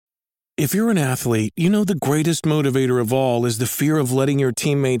If you're an athlete, you know the greatest motivator of all is the fear of letting your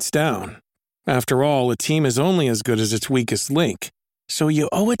teammates down. After all, a team is only as good as its weakest link. So you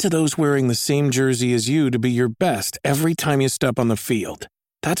owe it to those wearing the same jersey as you to be your best every time you step on the field.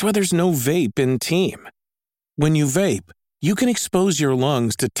 That's why there's no vape in team. When you vape, you can expose your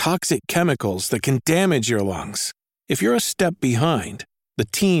lungs to toxic chemicals that can damage your lungs. If you're a step behind, the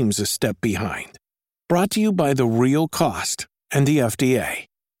team's a step behind. Brought to you by The Real Cost and the FDA.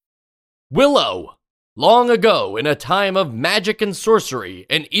 Willow. Long ago, in a time of magic and sorcery,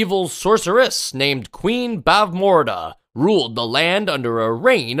 an evil sorceress named Queen Bavmorda ruled the land under a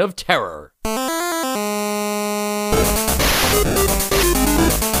reign of terror.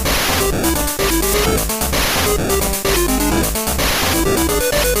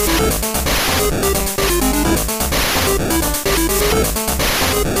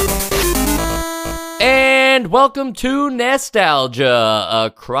 And welcome to Nostalgia,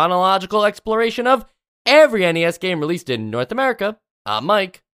 a chronological exploration of every NES game released in North America. I'm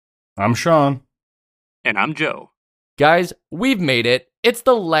Mike. I'm Sean. And I'm Joe. Guys, we've made it. It's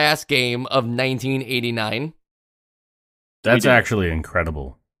the last game of 1989. That's actually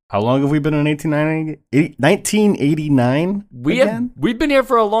incredible. How long have we been in 1989? We've been here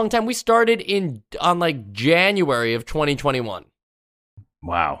for a long time. We started on January of 2021.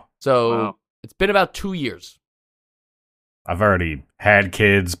 Wow. So It's been about 2 years. I've already had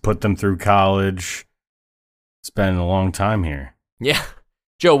kids, put them through college. It's been a long time here. Yeah.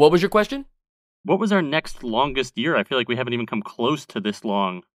 Joe, what was your question? What was our next longest year? I feel like we haven't even come close to this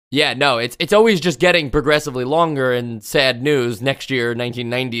long. Yeah, no, it's always just getting progressively longer, and sad news, next year,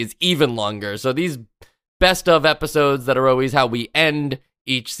 1990, is even longer. So these best of episodes that are always how we end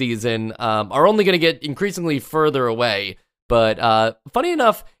each season are only going to get increasingly further away. But funny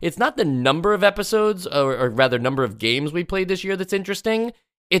enough, it's not the number of episodes, or rather number of games we played this year that's interesting.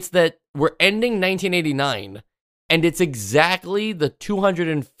 It's that we're ending 1989, and it's exactly the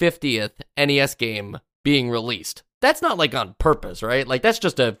 250th NES game being released. That's not on purpose, right? That's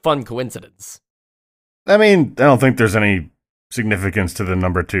just a fun coincidence. I mean, I don't think there's any significance to the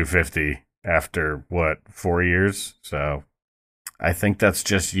number 250 after, 4 years? So I think that's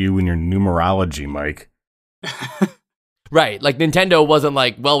just you and your numerology, Mike. Right, Nintendo wasn't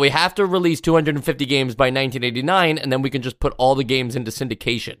we have to release 250 games by 1989, and then we can just put all the games into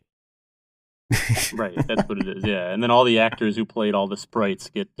syndication. Right, that's what it is, yeah. And then all the actors who played all the sprites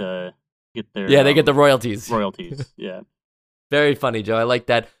get their... Yeah, they get the royalties. Royalties, yeah. Very funny, Joe. I like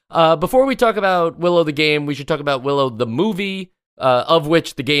that. Before we talk about Willow the game, we should talk about Willow the movie, of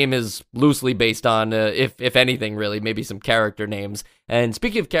which the game is loosely based on, if anything, really, maybe some character names. And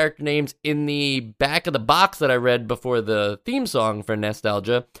speaking of character names, in the back of the box that I read before the theme song for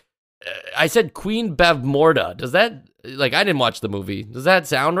Nostalgia, I said Queen Bavmorda. Does that, I didn't watch the movie. Does that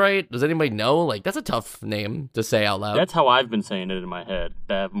sound right? Does anybody know? That's a tough name to say out loud. That's how I've been saying it in my head,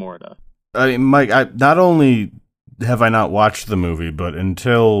 Bavmorda. I mean, Mike, not only have I not watched the movie, but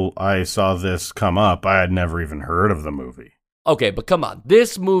until I saw this come up, I had never even heard of the movie. Okay, but come on.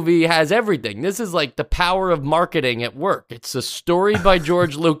 This movie has everything. This is the power of marketing at work. It's a story by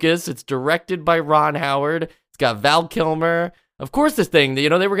George Lucas. It's directed by Ron Howard. It's got Val Kilmer. Of course, this thing, they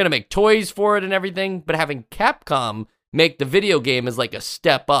were going to make toys for it and everything, but having Capcom make the video game is a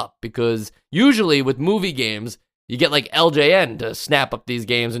step up, because usually with movie games, you get LJN to snap up these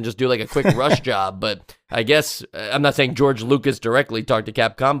games and just do a quick rush job. But I guess, I'm not saying George Lucas directly talked to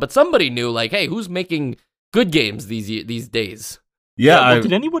Capcom, but somebody knew, hey, who's making good games these days? Yeah.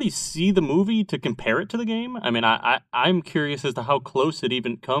 Did anybody see the movie to compare it to the game? I mean, I'm curious as to how close it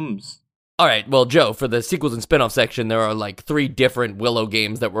even comes. All right, well, Joe, for the sequels and spin-off section, there are 3 different Willow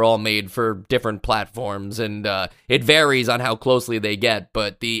games that were all made for different platforms, and it varies on how closely they get,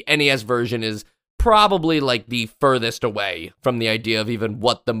 but the NES version is probably the furthest away from the idea of even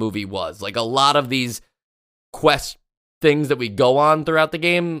what the movie was. A lot of these quest things that we go on throughout the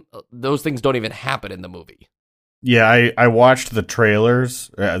game, those things don't even happen in the movie. Yeah, I watched the trailers.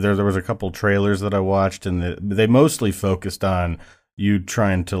 There was a couple trailers that I watched, and they mostly focused on you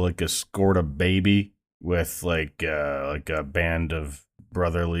trying to escort a baby with a band of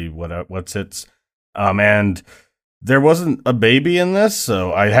brotherly what's-its. And there wasn't a baby in this,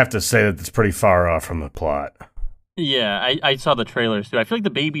 so I have to say that it's pretty far off from the plot. Yeah, I saw the trailers too. I feel like the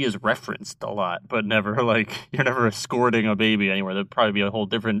baby is referenced a lot, but never you're never escorting a baby anywhere. There'd probably be a whole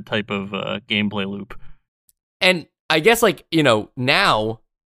different type of gameplay loop. And I guess now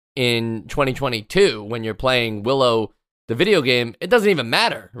in 2022, when you're playing Willow the video game, it doesn't even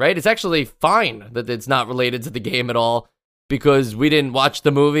matter, right? It's actually fine that it's not related to the game at all, because we didn't watch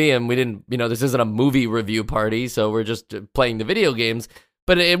the movie and we didn't, this isn't a movie review party, so we're just playing the video games.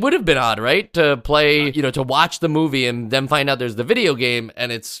 But it would have been odd, right? To play, to watch the movie and then find out there's the video game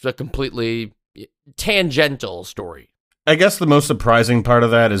and it's a completely tangential story. I guess the most surprising part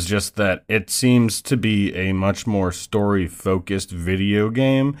of that is just that it seems to be a much more story-focused video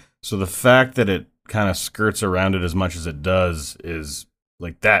game. So the fact that it kind of skirts around it as much as it does is,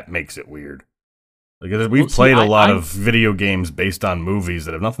 like, that makes it weird. Like, we've played a lot of video games based on movies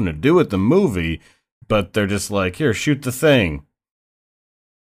that have nothing to do with the movie, but they're just like, here, shoot the thing.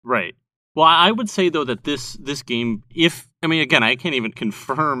 Right. Well, I would say though that this game, again, I can't even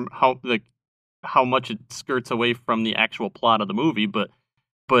confirm how much it skirts away from the actual plot of the movie, but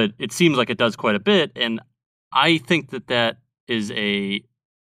it seems like it does quite a bit, and I think that is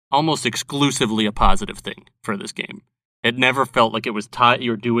almost exclusively a positive thing for this game. It never felt like it was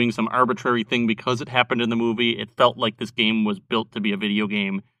you're doing some arbitrary thing because it happened in the movie. It felt like this game was built to be a video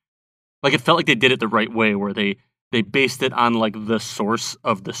game. Like, it felt like they did it the right way, where they based it on, like, the source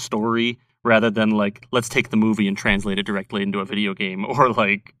of the story rather than, like, let's take the movie and translate it directly into a video game, or,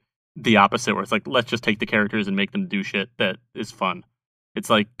 like, the opposite, where it's like, let's just take the characters and make them do shit that is fun. It's,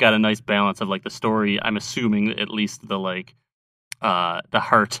 like, got a nice balance of, like, the story. I'm assuming at least the, like, the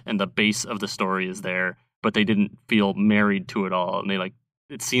heart and the base of the story is there, but they didn't feel married to it all. And they, like,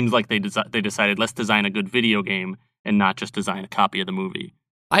 it seems like they decided, let's design a good video game and not just design a copy of the movie.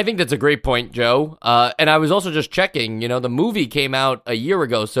 I think that's a great point, Joe. And I was also just checking, the movie came out a year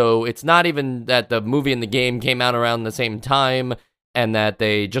ago, so it's not even that the movie and the game came out around the same time and that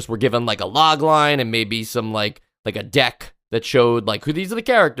they just were given, like, a log line and maybe some, like a deck that showed, like, who these are the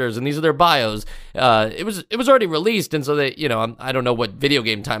characters and these are their bios. It was already released, and so they, I don't know what video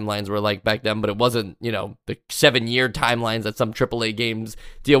game timelines were like back then, but it wasn't, the 7-year timelines that some AAA games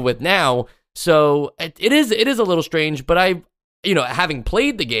deal with now. So it is a little strange, but having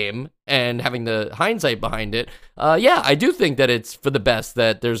played the game and having the hindsight behind it, I do think that it's for the best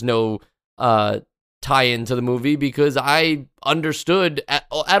that there's no tie-in to the movie, because I understood at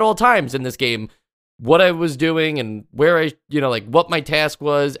all times in this game what I was doing and where I, what my task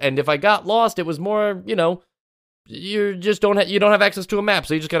was. And if I got lost, it was more, you just don't have access to a map,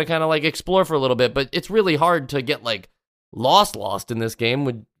 so you just gotta kind of, like, explore for a little bit. But it's really hard to get, like, lost in this game.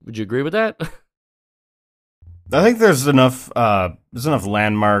 Would you agree with that? I think there's enough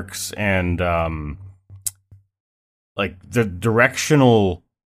landmarks and like the directional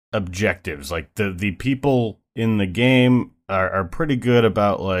objectives. Like the people in the game are pretty good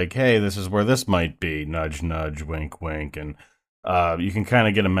about, like, hey, this is where this might be. Nudge, nudge, wink, wink, and you can kind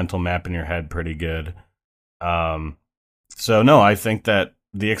of get a mental map in your head pretty good. So no, I think that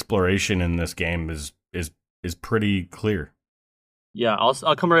the exploration in this game is pretty clear. Yeah,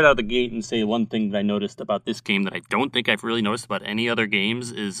 I'll come right out of the gate and say one thing that I noticed about this game that I don't think I've really noticed about any other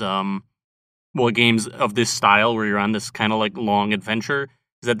games is, games of this style where you're on this kind of, like, long adventure,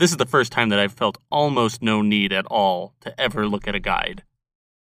 is that this is the first time that I've felt almost no need at all to ever look at a guide.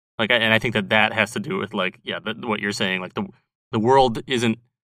 Like, and I think that has to do with, like, what you're saying. Like, the world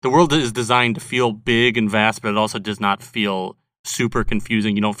is designed to feel big and vast, but it also does not feel super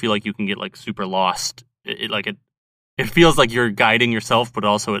confusing. You don't feel like you can get, like, super lost. It feels like you're guiding yourself, but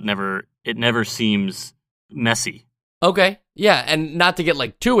also it never seems messy. Okay, yeah, and not to get,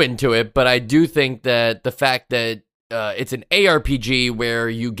 like, too into it, but I do think that the fact that it's an ARPG where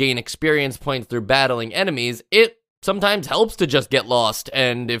you gain experience points through battling enemies, it sometimes helps to just get lost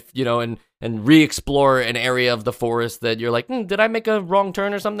and and re-explore an area of the forest that you're like, did I make a wrong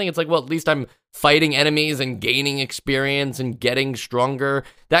turn or something? It's like, well, at least I'm fighting enemies and gaining experience and getting stronger.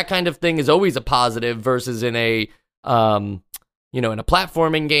 That kind of thing is always a positive versus in a in a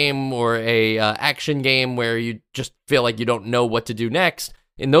platforming game or a action game where you just feel like you don't know what to do next.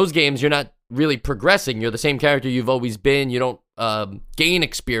 In those games, you're not really progressing. You're the same character you've always been. You don't gain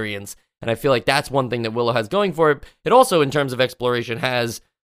experience. And I feel like that's one thing that Willow has going for it. It also, in terms of exploration, has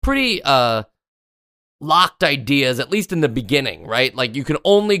pretty locked ideas, at least in the beginning, right? Like, you can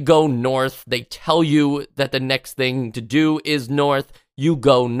only go north. They tell you that the next thing to do is north. You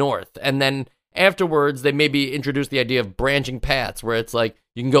go north. And then afterwards, they maybe introduce the idea of branching paths, where it's like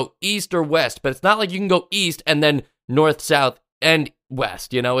you can go east or west, but it's not like you can go east and then north, south, and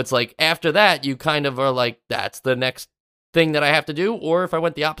west. It's like after that, you kind of are like, that's the next thing that I have to do. Or if I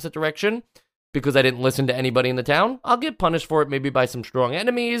went the opposite direction because I didn't listen to anybody in the town, I'll get punished for it, maybe by some strong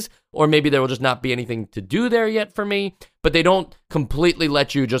enemies, or maybe there will just not be anything to do there yet for me. But they don't completely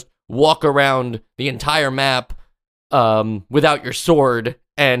let you just walk around the entire map without your sword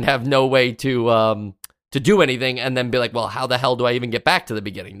and have no way to do anything, and then be like, well, how the hell do I even get back to the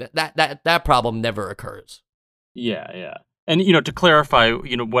beginning? That problem never occurs. Yeah. And, to clarify,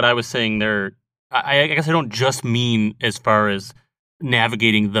 what I was saying there, I guess I don't just mean as far as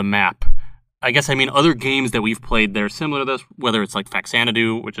navigating the map. I guess I mean other games that we've played that are similar to this, whether it's like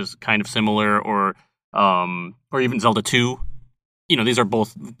Faxanadu, which is kind of similar, or even Zelda 2. These are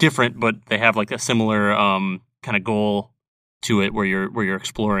both different, but they have like a similar kind of goal to it, where you're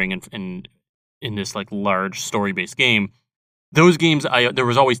exploring and in this like large story-based game. Those games, there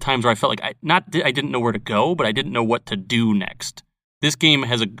was always times where I felt like I didn't know where to go, but I didn't know what to do next. This game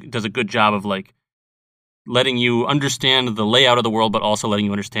does a good job of like letting you understand the layout of the world, but also letting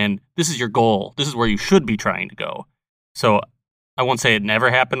you understand this is your goal. This is where you should be trying to go. So I won't say it never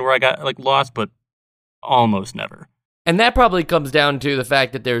happened where I got like lost, but almost never. And that probably comes down to the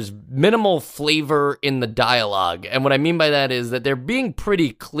fact that there's minimal flavor in the dialogue. And what I mean by that is that they're being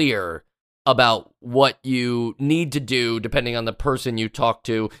pretty clear about what you need to do depending on the person you talk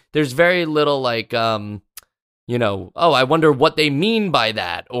to. There's very little like, oh, I wonder what they mean by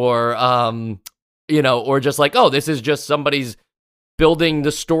that. Or, or just like, oh, this is just somebody's building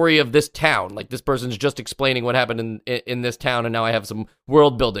the story of this town. Like this person's just explaining what happened in this town, and now I have some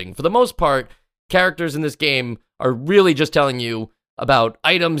world building. For the most part, characters in this game are really just telling you about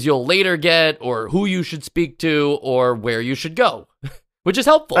items you'll later get, or who you should speak to, or where you should go, which is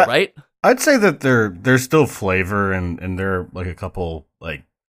helpful, right? I'd say that there's still flavor, and there are like a couple like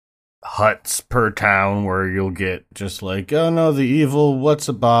huts per town where you'll get just like, oh no, the evil what's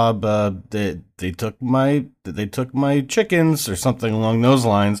a bob, they took my chickens or something along those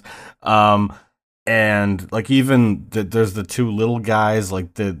lines, and like even there's the two little guys,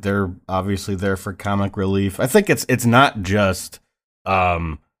 like they're obviously there for comic relief. I think it's not just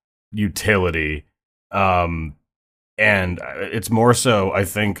utility, and it's more so, I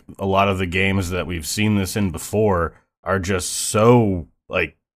think a lot of the games that we've seen this in before are just so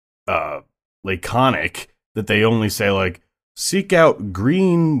like laconic that they only say like, seek out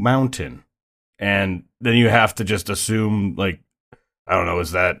Green Mountain, and then you have to just assume like, I don't know,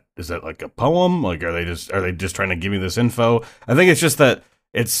 is that like a poem? Like are they just trying to give me this info? I think it's just that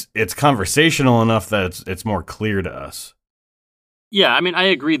it's conversational enough that it's more clear to us. Yeah, I mean, I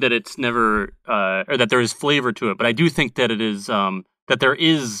agree that it's never, or that there is flavor to it, but I do think that it is, that there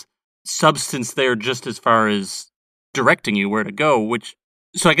is substance there just as far as directing you where to go,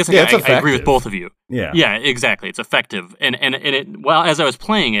 so I guess I agree with both of you. Yeah, exactly. It's effective. And as I was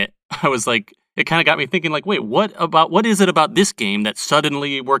playing it, I was like, it kind of got me thinking like, wait, what is it about this game that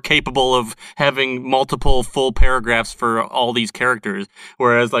suddenly we're capable of having multiple full paragraphs for all these characters?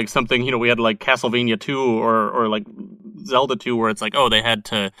 Whereas like something, we had like Castlevania 2 or like Zelda 2 where it's like, oh, they had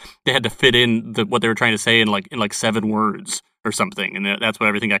to fit in what they were trying to say in like 7 words or something. And that's what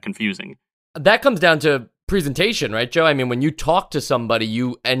everything got confusing. That comes down to presentation, right, Joe? I mean, when you talk to somebody,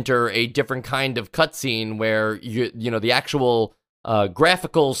 you enter a different kind of cutscene where the actual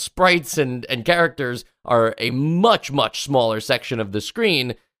graphical sprites and characters are a much, much smaller section of the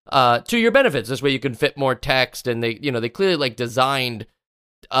screen to your benefits. This way you can fit more text, and they clearly like designed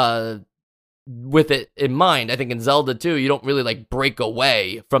with it in mind. I think in Zelda 2, you don't really like break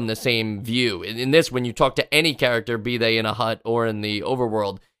away from the same view. In this, when you talk to any character, be they in a hut or in the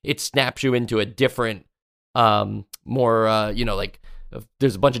overworld, it snaps you into a different more like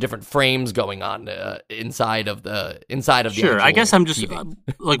there's a bunch of different frames going on inside of the sure. I guess I'm just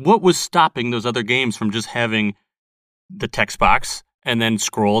like, what was stopping those other games from just having the text box and then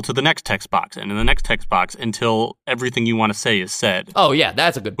scroll to the next text box and then the next text box until everything you want to say is said? Oh yeah,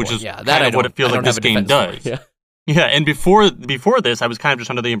 that's a good point. Which is kind of what it feels like this game does. Yeah, and before this, I was kind of just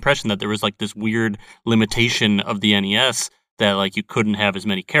under the impression that there was like this weird limitation of the NES that like you couldn't have as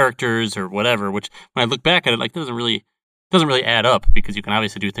many characters or whatever. Which when I look back at it, like doesn't really add up, because you can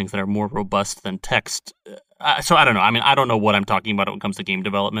obviously do things that are more robust than text. So I don't know. I mean, I don't know what I'm talking about when it comes to game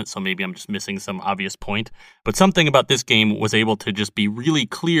development, so maybe I'm just missing some obvious point. But something about this game was able to just be really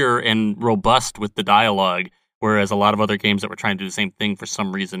clear and robust with the dialogue, whereas a lot of other games that were trying to do the same thing for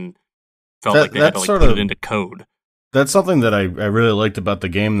some reason felt like they had to like put it into code. That's something that I really liked about the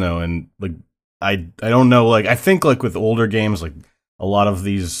game, though, and like I don't know, like I think like with older games, like a lot of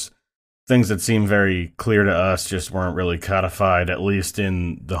these things that seem very clear to us just weren't really codified, at least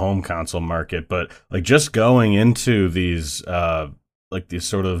in the home console market. But like just going into these like these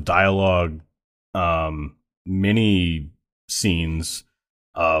sort of dialogue mini scenes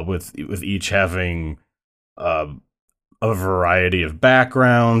with each having a variety of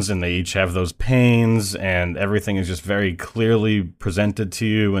backgrounds, and they each have those panes, and everything is just very clearly presented to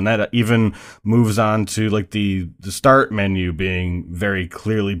you. And that even moves on to like the start menu being very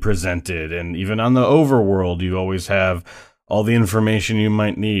clearly presented. And even on the overworld, you always have all the information you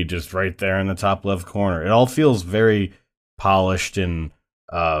might need just right there in the top left corner. It all feels very polished and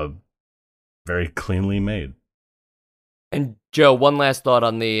very cleanly made. And Joe, one last thought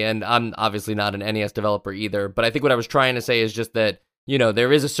on and I'm obviously not an NES developer either, but I think what I was trying to say is just that,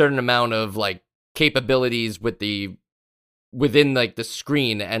 there is a certain amount of like capabilities within like the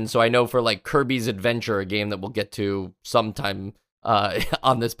screen. And so I know for like Kirby's Adventure, a game that we'll get to sometime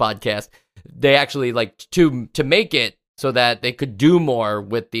on this podcast, they actually like to make it so that they could do more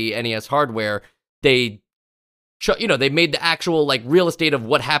with the NES hardware, they made the actual like real estate of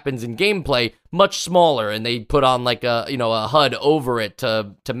what happens in gameplay much smaller, and they put on like a HUD over it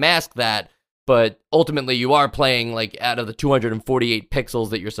to mask that. But ultimately, you are playing like out of the 248 pixels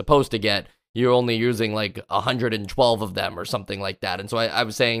that you're supposed to get, you're only using like 112 of them or something like that. And so I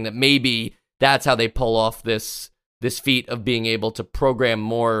was saying that maybe that's how they pull off this feat of being able to program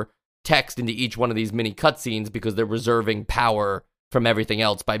more text into each one of these mini cutscenes, because they're reserving power from everything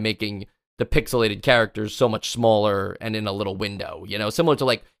else by making the pixelated characters so much smaller and in a little window, similar to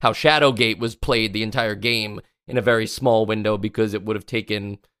like how Shadowgate was played the entire game in a very small window, because it would have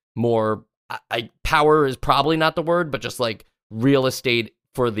taken more, power is probably not the word, but just like real estate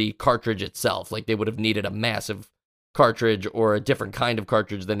for the cartridge itself. Like they would have needed a massive cartridge or a different kind of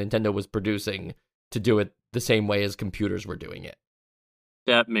cartridge than Nintendo was producing to do it the same way as computers were doing it.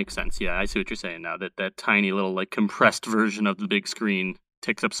 That makes sense. Yeah, I see what you're saying now. That tiny little like compressed version of the big screen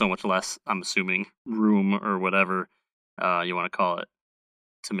takes up so much less, I'm assuming, room or whatever you want to call it,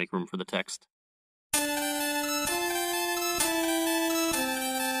 to make room for the text.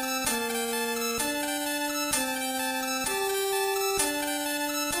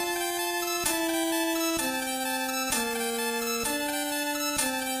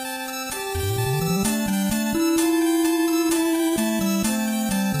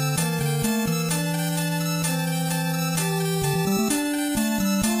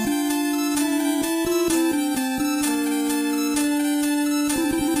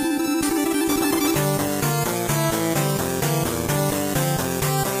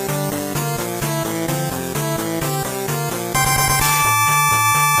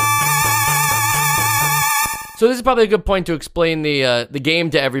 So this is probably a good point to explain the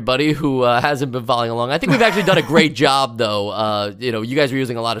game to everybody who hasn't been following along. I think we've actually done a great job, though. You guys were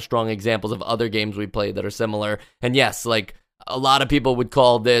using a lot of strong examples of other games we played that are similar. And yes, like a lot of people would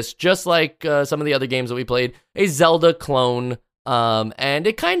call this, just like some of the other games that we played, a Zelda clone. And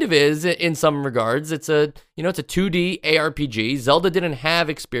it kind of is in some regards. It's a 2D ARPG. Zelda didn't have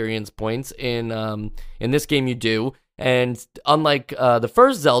experience points in this game. You do, and unlike the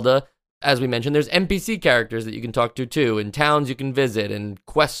first Zelda, as we mentioned, there's NPC characters that you can talk to too, and towns you can visit, and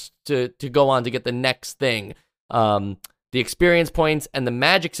quests to go on to get the next thing. The experience points and the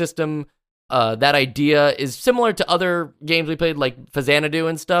magic system, that idea is similar to other games we played, like Phazanadu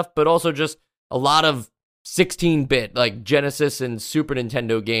and stuff, but also just a lot of 16-bit, like Genesis and Super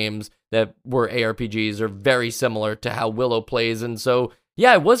Nintendo games that were ARPGs are very similar to how Willow plays. And so,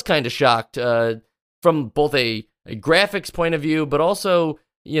 yeah, I was kind of shocked from both a graphics point of view, but also,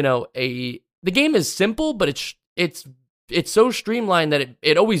 the game is simple, but it's so streamlined that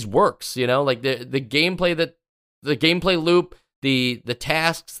it always works, like the gameplay loop, the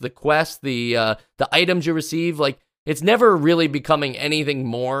tasks, the quests, the items you receive, like it's never really becoming anything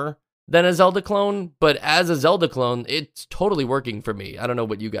more than a Zelda clone, but as a Zelda clone, it's totally working for me. I don't know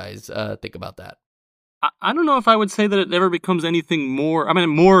what you guys think about that. I don't know if I would say that it never becomes anything more. I mean,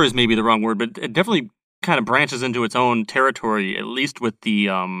 more is maybe the wrong word, but it definitely kind of branches into its own territory, at least with the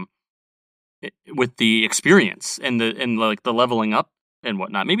experience and the leveling up and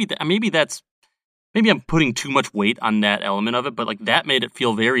whatnot. Maybe I'm putting too much weight on that element of it, but like that made it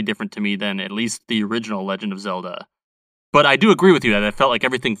feel very different to me than at least the original Legend of Zelda. But I do agree with you that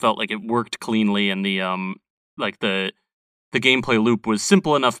everything felt like it worked cleanly, and the gameplay loop was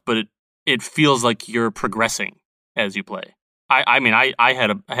simple enough, but it feels like you're progressing as you play. I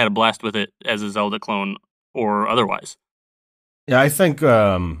had a blast with it as a Zelda clone or otherwise. Yeah, I think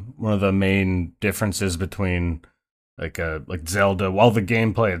one of the main differences between like Zelda, while the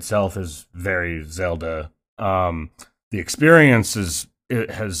gameplay itself is very Zelda, the experience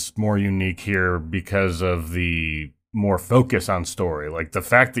has more unique here because of the more focus on story. Like the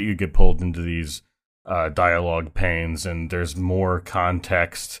fact that you get pulled into these dialogue panes and there's more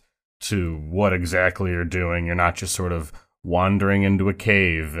context to what exactly you're doing. You're not just sort of wandering into a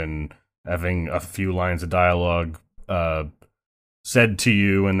cave and having a few lines of dialogue said to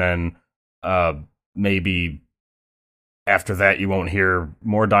you, and then maybe after that you won't hear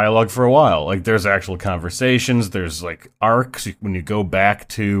more dialogue for a while. Like there's actual conversations, there's like arcs when you go back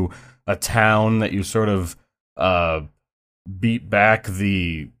to a town that you sort of beat back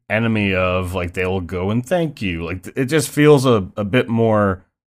the enemy of, like they'll go and thank you. Like it just feels a bit more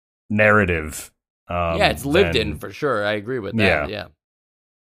narrative Yeah, it's lived in for sure. I agree with that. Yeah.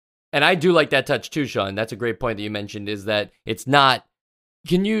 And I do like that touch too, Sean. That's a great point that you mentioned, is that it's not,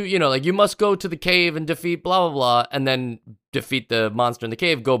 like you must go to the cave and defeat blah, blah, blah, and then defeat the monster in the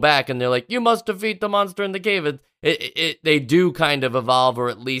cave, go back, and they're like, you must defeat the monster in the cave. They do kind of evolve, or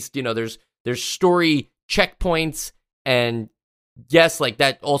at least, there's story checkpoints, and yes, like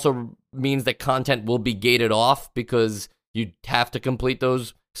that also means that content will be gated off because you have to complete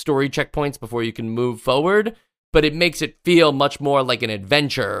those story checkpoints before you can move forward, but it makes it feel much more like an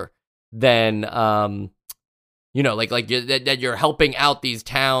adventure than, that you're helping out these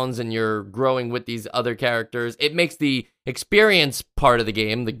towns and you're growing with these other characters. It makes the experience part of the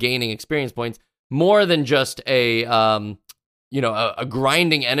game, the gaining experience points, more than just a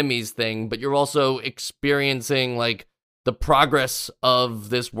grinding enemies thing, but you're also experiencing like the progress of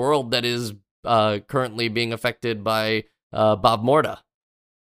this world that is currently being affected by Bob Morta.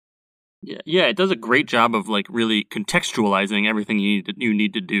 Yeah, it does a great job of like really contextualizing everything you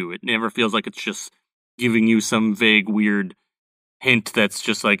need to do. It never feels like it's just giving you some vague, weird hint that's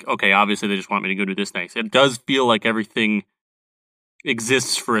just like, okay, obviously they just want me to go do this next. It does feel like everything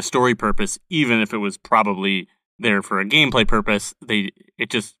exists for a story purpose, even if it was probably there for a gameplay purpose. It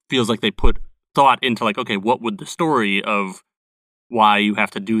just feels like they put thought into like, okay, what would the story of why you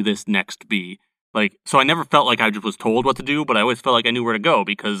have to do this next be? Like, so I never felt like I just was told what to do, but I always felt like I knew where to go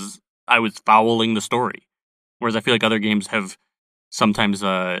because I was following the story. Whereas I feel like other games have sometimes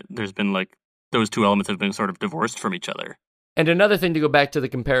there's been like those two elements have been sort of divorced from each other. And another thing, to go back to the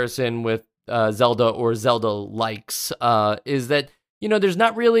comparison with Zelda or Zelda-likes, is that, there's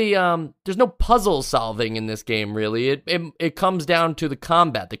not really, there's no puzzle solving in this game, really. It comes down to the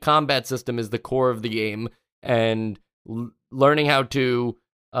combat. The combat system is the core of the game, and learning how to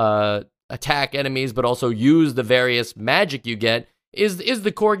attack enemies, but also use the various magic you get is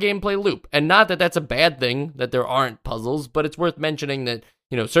the core gameplay loop. And not that that's a bad thing, that there aren't puzzles, but it's worth mentioning that,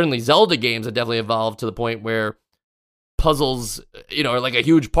 certainly Zelda games have definitely evolved to the point where puzzles, are like a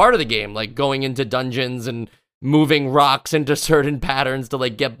huge part of the game, like going into dungeons and moving rocks into certain patterns to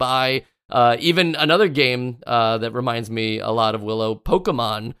like get by. Even another game that reminds me a lot of Willow,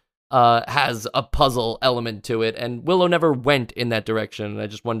 Pokemon, has a puzzle element to it, and Willow never went in that direction. And I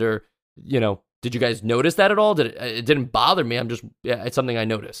just wonder, did you guys notice that at all? It didn't bother me. It's something I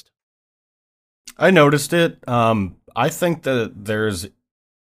noticed. I noticed it. I think that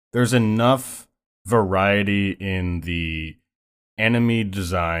there's enough variety in the enemy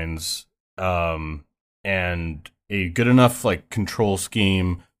designs, and a good enough like control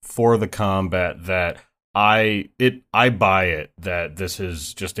scheme for the combat that I buy it that this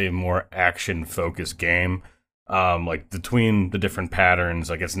is just a more action focused game. Like between the different patterns,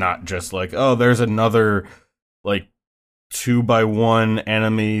 like it's not just like, oh, there's another like 2x1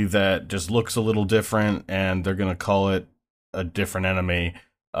 enemy that just looks a little different and they're gonna call it a different enemy.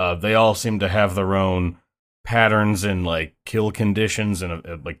 They all seem to have their own patterns and like kill conditions,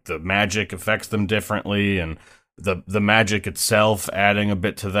 and like the magic affects them differently, and the magic itself adding a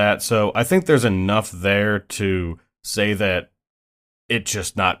bit to that. So I think there's enough there to say that it's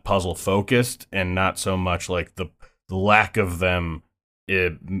just not puzzle focused, and not so much like the lack of them,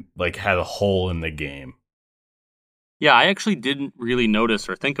 it like had a hole in the game. Yeah, I actually didn't really notice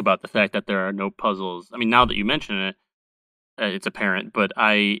or think about the fact that there are no puzzles. I mean, now that you mention it, it's apparent, but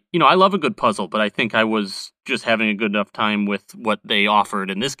I love a good puzzle, but I think I was just having a good enough time with what they offered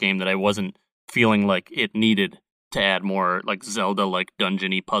in this game that I wasn't feeling like it needed to add more like Zelda-like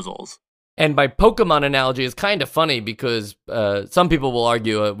dungeon-y puzzles. And by Pokemon analogy is kind of funny because some people will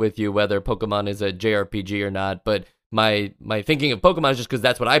argue with you whether Pokemon is a JRPG or not, but my thinking of Pokemon is just because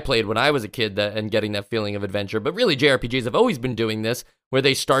that's what I played when I was a kid, and getting that feeling of adventure. But really, JRPGs have always been doing this, where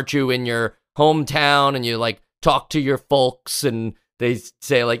they start you in your hometown and you like talk to your folks, and they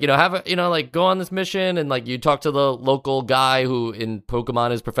say like, like go on this mission, and like you talk to the local guy who in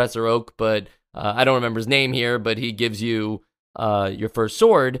Pokemon is Professor Oak, but I don't remember his name here, but he gives you your first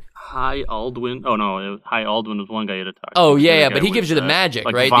sword. High Aldwin. Oh no, High Aldwin was one guy you had to talk to. Oh yeah, but he gives you the magic,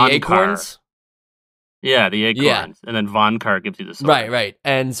 like right? The acorns. Yeah, the acorns. Yeah. And then Von Carr gives you the sword. Right.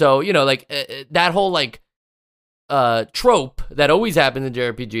 And so, that whole like trope that always happens in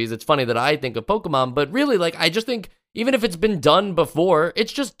JRPGs. It's funny that I think of Pokemon, but really, like, I just think even if it's been done before,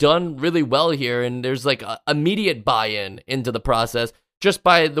 it's just done really well here, and there's like immediate buy-in into the process just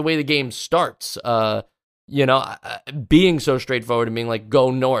by the way the game starts. Being so straightforward and being like, go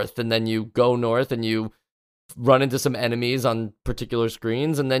north, and then you go north and you run into some enemies on particular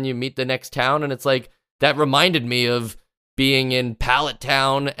screens, and then you meet the next town, and it's like, that reminded me of being in Pallet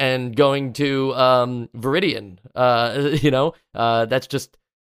Town and going to Viridian. That's just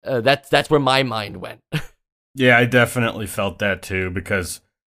That's where my mind went. Yeah, I definitely felt that too, because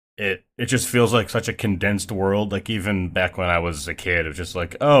it just feels like such a condensed world. Like even back when I was a kid, it was just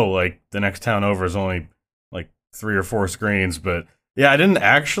like, oh, like the next town over is only like 3 or 4 screens. But yeah, I didn't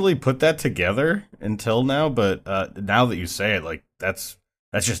actually put that together until now. But now that you say it, like that's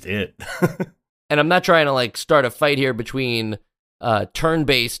just it. And I'm not trying to like start a fight here between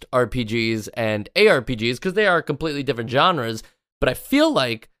turn-based RPGs and ARPGs, because they are completely different genres. But I feel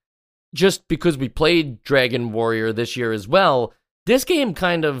like just because we played Dragon Warrior this year as well, this game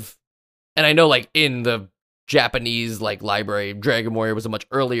kind of, and I know like in the Japanese like library, Dragon Warrior was a much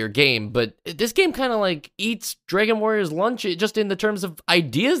earlier game, but this game kind of like eats Dragon Warrior's lunch just in the terms of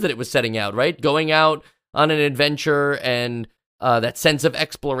ideas that it was setting out, right? Going out on an adventure and that sense of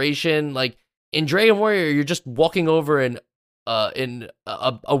exploration. Like in Dragon Warrior, you're just walking over in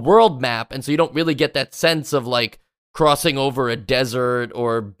a world map, and so you don't really get that sense of like crossing over a desert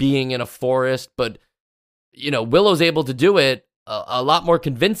or being in a forest. But you know, Willow's able to do it a lot more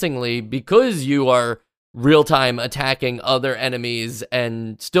convincingly because you are real-time attacking other enemies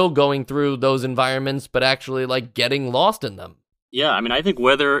and still going through those environments, but actually like getting lost in them. Yeah, I mean, I think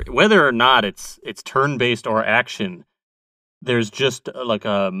whether or not it's turn-based or action, there's just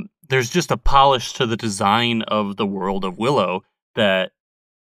a polish to the design of the world of Willow that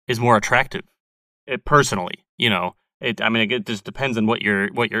is more attractive. Personally, you know, it just depends on what you're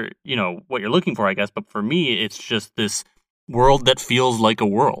looking for, I guess. But for me, it's just this world that feels like a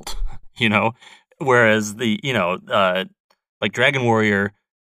world, you know. Whereas like Dragon Warrior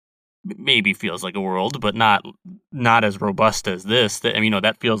maybe feels like a world, but not as robust as this.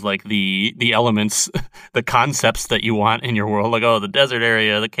 That feels like the elements, the concepts that you want in your world, like, oh, the desert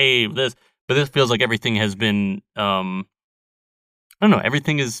area, the cave, this. But this feels like everything has been, I don't know,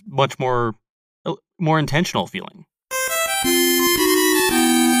 everything is much more intentional feeling.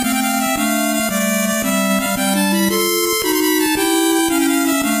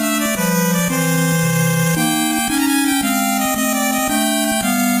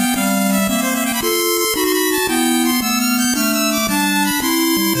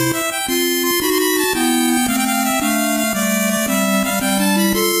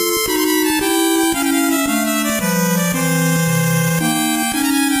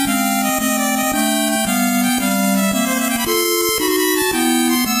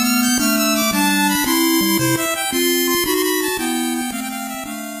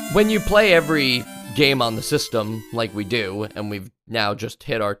 When you play every game on the system like we do, and we've now just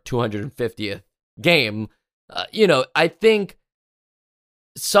hit our 250th game, I think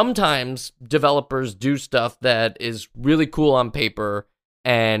sometimes developers do stuff that is really cool on paper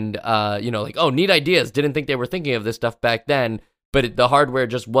and, like, oh, neat ideas. Didn't think they were thinking of this stuff back then, but the hardware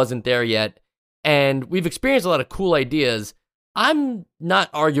just wasn't there yet. And we've experienced a lot of cool ideas. I'm not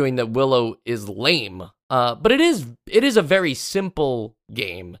arguing that Willow is lame, but it is a very simple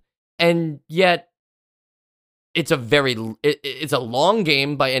game, and yet it's a long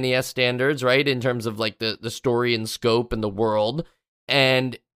game by NES standards, right? In terms of like the story and scope and the world,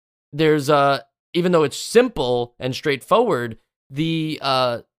 and there's even though it's simple and straightforward, the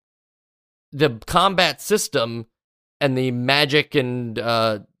combat system and the magic and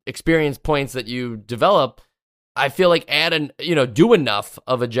experience points that you develop, I feel like do enough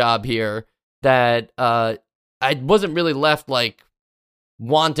of a job here that I wasn't really left like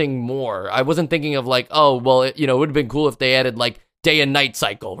wanting more. I wasn't thinking of like, oh, well, it would have been cool if they added like day and night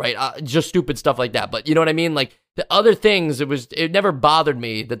cycle, right? Just stupid stuff like that. But you know what I mean? Like the other things, it never bothered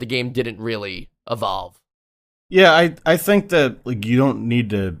me that the game didn't really evolve. Yeah, I think that like you don't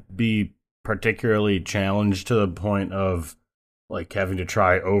need to be particularly challenged to the point of like having to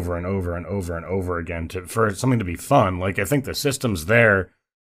try over and over and over and over again for something to be fun. Like I think the systems there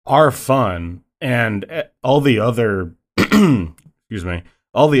are fun, and all the other excuse me,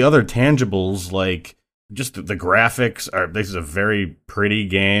 all the other tangibles, like just the graphics this is a very pretty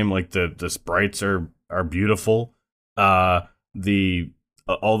game. Like the sprites are beautiful. All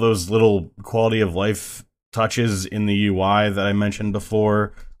those little quality of life touches in the UI that I mentioned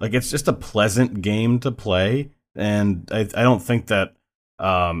before, like it's just a pleasant game to play. And I don't think that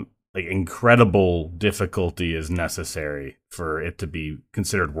like incredible difficulty is necessary for it to be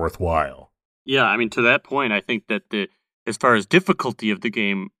considered worthwhile. Yeah, I mean, to that point, I think that as far as difficulty of the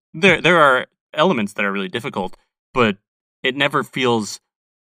game, there are elements that are really difficult, but it never feels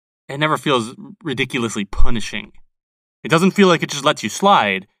ridiculously punishing. It doesn't feel like it just lets you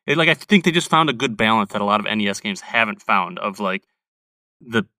slide. I think they just found a good balance that a lot of NES games haven't found, of like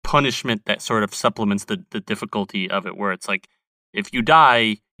the punishment that sort of supplements the difficulty of it, where it's like, if you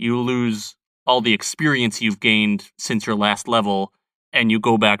die, you lose all the experience you've gained since your last level, and you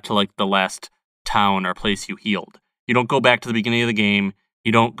go back to like the last town or place you healed. You don't go back to the beginning of the game.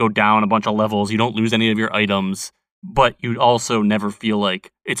 You don't go down a bunch of levels. You don't lose any of your items, but you also never feel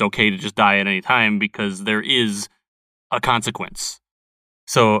like it's okay to just die at any time because there is a consequence.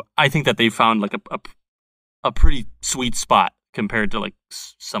 So I think that they found like a pretty sweet spot compared to like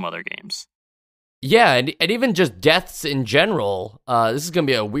some other games. Yeah, and even just deaths in general. This is going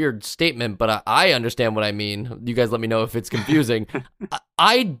to be a weird statement, but I understand what I mean. You guys let me know if it's confusing.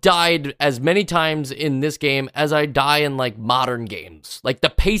 I died as many times in this game as I die in like modern games. Like the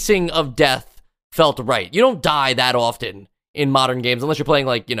pacing of death felt right. You don't die that often in modern games unless you're playing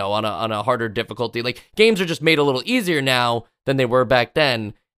like, you know, on a harder difficulty. Like games are just made a little easier now than they were back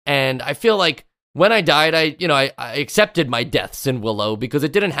then. And I feel like when I died, I accepted my deaths in Willow because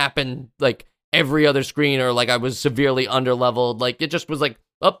it didn't happen like every other screen or like I was severely underleveled. Like it just was like,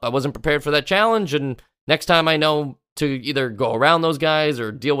 oh, I wasn't prepared for that challenge, and next time I know to either go around those guys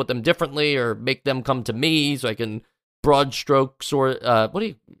or deal with them differently or make them come to me so I can broad stroke sword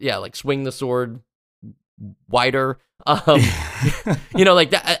like swing the sword wider. You know,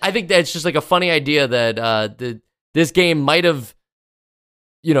 like that. I think that's just like a funny idea that this game might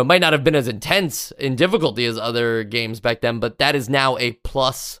not have been as intense in difficulty as other games back then, but that is now a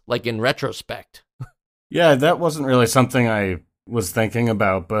plus, like in retrospect. Yeah, that wasn't really something I was thinking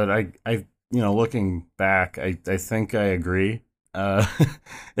about, but I looking back, I think I agree.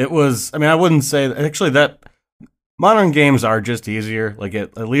 It was, I mean, I wouldn't say, actually, that modern games are just easier. Like,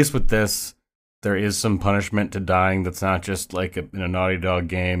 at least with this, there is some punishment to dying that's not just like in a Naughty Dog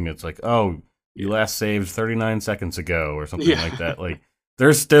game. It's like, oh, you last saved 39 seconds ago or something like that. Like,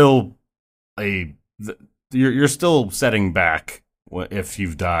 there's still you're still setting back if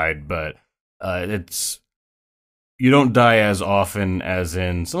you've died, but you don't die as often as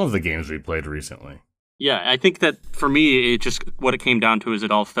in some of the games we played recently. Yeah, I think that for me, what it came down to is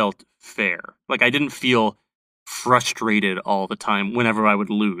it all felt fair. Like I didn't feel frustrated all the time whenever I would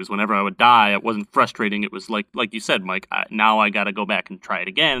lose. Whenever I would die, it wasn't frustrating. It was like you said, Mike, now I got to go back and try it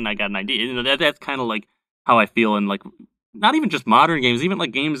again, and I got an idea. You know, that's kind of like how I feel in like not even just modern games, even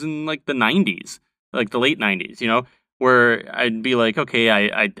like games in like the 90s, like the late 90s, you know, where I'd be like, okay,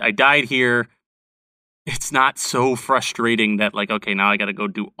 I died here. It's not so frustrating that like, okay, now I got to go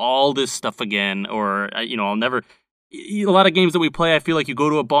do all this stuff again, or, I'll never, a lot of games that we play, I feel like you go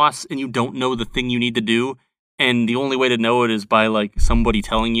to a boss and you don't know the thing you need to do. And the only way to know it is by like somebody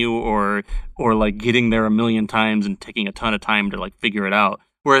telling you or like getting there a million times and taking a ton of time to like figure it out.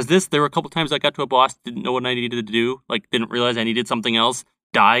 Whereas this, there were a couple times I got to a boss, didn't know what I needed to do, like didn't realize I needed something else,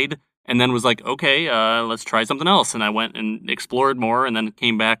 died, and then was like, okay, let's try something else. And I went and explored more and then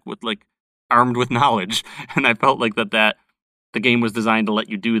came back with like armed with knowledge. And I felt like that the game was designed to let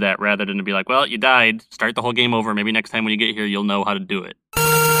you do that rather than to be like, well, you died, start the whole game over. Maybe next time when you get here, you'll know how to do it.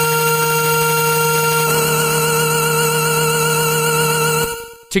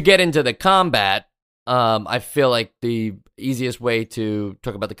 To get into the combat, I feel like the easiest way to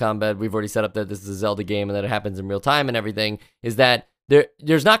talk about the combat, we've already set up that this is a Zelda game and that it happens in real time and everything, is that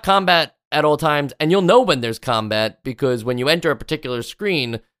there's not combat at all times, and you'll know when there's combat because when you enter a particular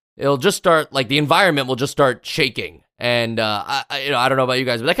screen, it'll just start, like the environment will just start shaking. And I don't know about you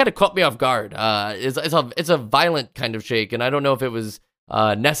guys, but that kind of caught me off guard. It's a violent kind of shake, and I don't know if it was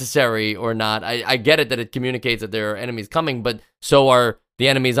necessary or not. I get it that it communicates that there are enemies coming, but so are the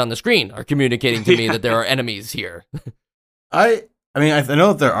enemies on the screen are communicating to me that there are enemies here. I mean, I know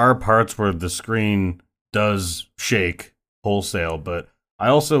that there are parts where the screen does shake wholesale, but I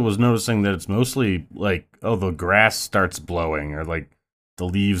also was noticing that it's mostly like, oh, the grass starts blowing or like the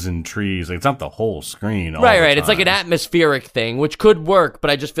leaves and trees. Like, it's not the whole screen. Right. It's like an atmospheric thing, which could work, but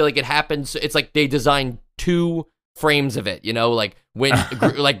I just feel like it happens. It's like they designed 2 frames of it, like when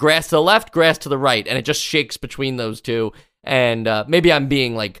like grass to the left, grass to the right, and it just shakes between those 2. And maybe I'm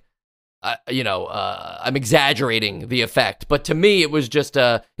being like, I'm exaggerating the effect, but to me it was just,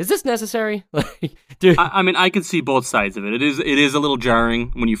 is this necessary? Dude. I mean, I can see both sides of it. It is a little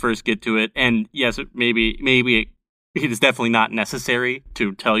jarring when you first get to it, and yes, maybe it is definitely not necessary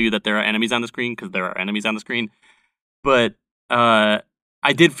to tell you that there are enemies on the screen because there are enemies on the screen. But I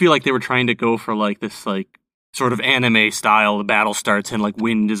did feel like they were trying to go for like this like sort of anime style. The battle starts and like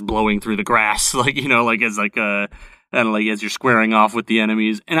wind is blowing through the grass, like like as like and like as you're squaring off with the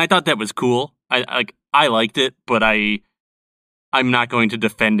enemies, and I thought that was cool. I liked it, but I'm not going to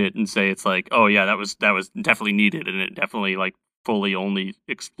defend it and say it's like, oh yeah, that was definitely needed, and it definitely like fully only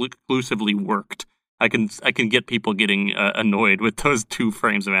exclusively worked. I can get people getting annoyed with those 2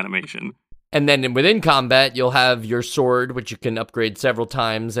 frames of animation. And then within combat, you'll have your sword, which you can upgrade several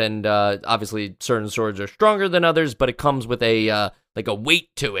times, and obviously certain swords are stronger than others, but it comes with a weight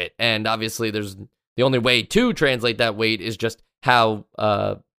to it. And obviously, there's the only way to translate that weight is just how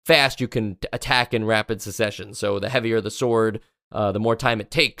fast you can attack in rapid succession. So the heavier the sword, the more time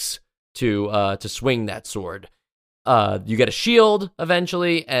it takes to swing that sword. You get a shield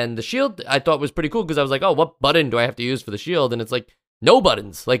eventually, and the shield I thought was pretty cool because I was like, oh, what button do I have to use for the shield? And it's like, no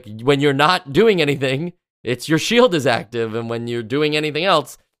buttons. Like when you're not doing anything, it's your shield is active, and when you're doing anything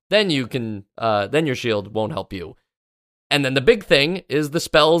else, then you can then your shield won't help you. And then the big thing is the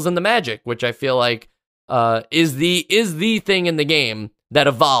spells and the magic, which I feel like is the thing in the game that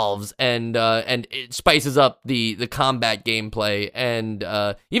evolves and it spices up the combat gameplay. And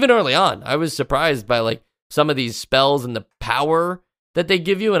even early on, I was surprised by like some of these spells and the power that they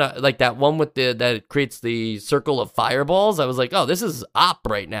give you, and like that one with that it creates the circle of fireballs. I was like, oh, this is op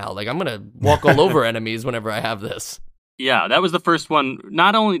right now. Like I'm gonna walk all over enemies whenever I have this. Yeah, that was the first one.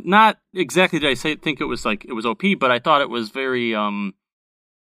 Not exactly did I think it was OP, but I thought it was very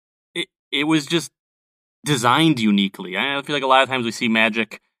it was just designed uniquely. I feel like a lot of times we see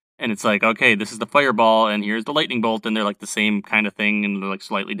magic and it's like, okay, this is the fireball and here's the lightning bolt, and they're like the same kind of thing and they're like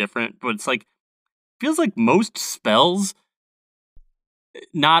slightly different. But it's like feels like most spells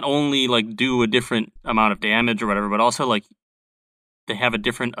not only like do a different amount of damage or whatever, but also like they have a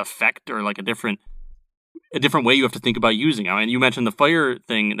different effect or like a different way you have to think about using them. And you mentioned the fire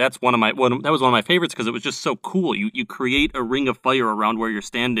thing. That's that was one of my favorites because it was just so cool. You create a ring of fire around where you're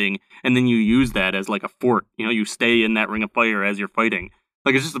standing, and then you use that as like a fort. You know, you stay in that ring of fire as you're fighting.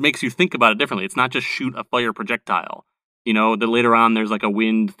 Like it makes you think about it differently. It's not just shoot a fire projectile. You know, then later on there's like a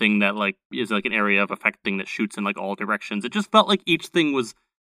wind thing that like is like an area of effect thing that shoots in like all directions. It just felt like each thing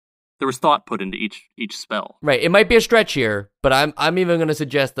there was thought put into each spell. Right. It might be a stretch here, but I'm even going to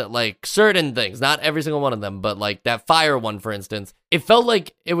suggest that like certain things, not every single one of them, but like that fire one, for instance, it felt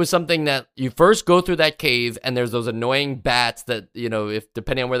like it was something that you first go through that cave and there's those annoying bats that, you know, if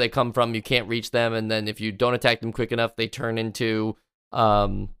depending on where they come from, you can't reach them. And then if you don't attack them quick enough, they turn into,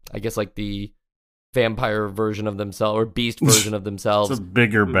 I guess like the vampire version of themselves or beast version of themselves. It's a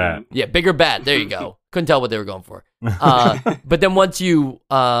bigger bat. Yeah, bigger bat. There you go. Couldn't tell what they were going for. But then once you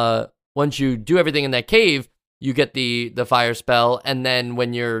do everything in that cave, you get the fire spell, and then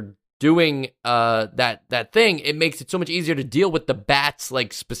when you're doing that thing, it makes it so much easier to deal with the bats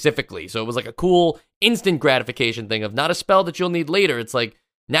like specifically. So it was like a cool instant gratification thing of not a spell that you'll need later. It's like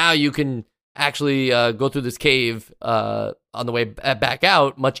now you can actually go through this cave on the way back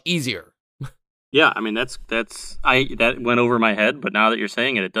out much easier. Yeah, I mean that went over my head, but now that you're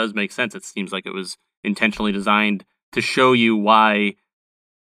saying it, it does make sense. It seems like it was intentionally designed to show you why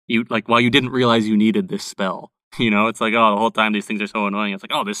you didn't realize you needed this spell. You know, it's like, oh, the whole time these things are so annoying. It's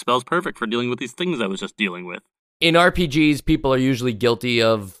like, oh, this spell's perfect for dealing with these things I was just dealing with. In RPGs, people are usually guilty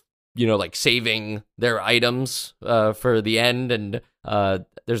of, you know, like saving their items for the end, and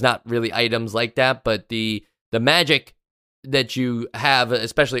there's not really items like that, but the magic that you have,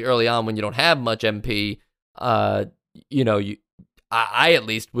 especially early on when you don't have much MP, you know, I at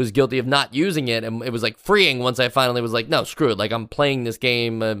least was guilty of not using it, and it was like freeing once I finally was like, no, screw it, like I'm playing this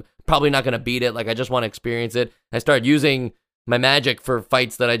game, I'm probably not going to beat it, like I just want to experience it. I started using my magic for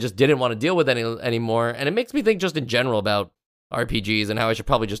fights that I just didn't want to deal with anymore, and it makes me think just in general about RPGs and how I should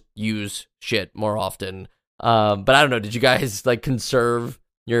probably just use shit more often. But I don't know, did you guys like conserve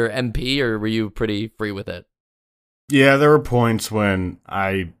your MP, or were you pretty free with it? Yeah, there were points when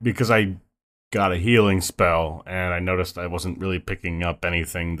because I got a healing spell and I noticed I wasn't really picking up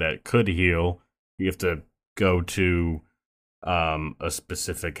anything that could heal. You have to go to a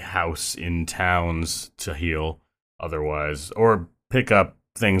specific house in towns to heal otherwise, or pick up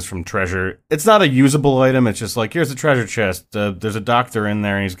things from treasure. It's not a usable item. It's just like, here's a treasure chest. There's a doctor in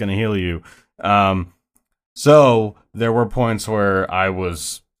there and he's going to heal you. So there were points where I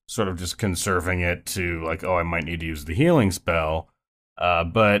was sort of just conserving it to like, oh, I might need to use the healing spell.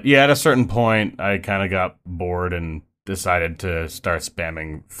 But yeah, at a certain point, I kind of got bored and decided to start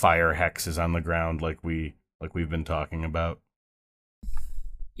spamming fire hexes on the ground like we've been talking about.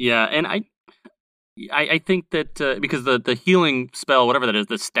 Yeah, and I think that because the healing spell, whatever that is,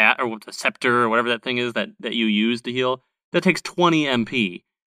 the stat or the scepter or whatever that thing is that you use to heal, that takes 20 MP.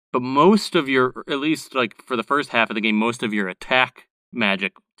 But most of your, at least like for the first half of the game, most of your attack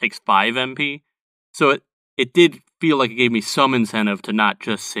magic takes 5 MP. So it did feel like it gave me some incentive to not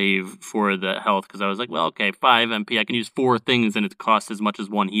just save for the health, because I was like, well, okay, 5 MP, I can use 4 things and it costs as much as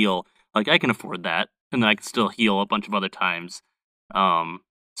 1 heal. Like, I can afford that, and then I can still heal a bunch of other times.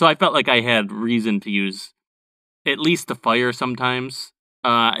 So I felt like I had reason to use at least the fire sometimes,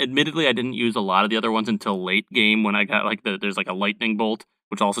 Admittedly, I didn't use a lot of the other ones until late game when I got like there's like a lightning bolt,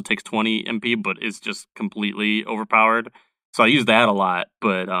 which also takes 20 MP, but is just completely overpowered. So I used that a lot,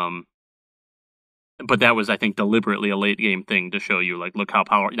 but that was, I think, deliberately a late game thing to show you, like, look how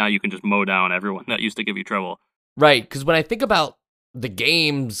powerful, now you can just mow down everyone that used to give you trouble. Right, because when I think about the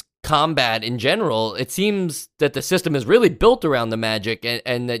game's combat in general, it seems that the system is really built around the magic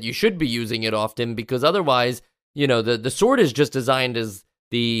and that you should be using it often, because otherwise, the sword is just designed as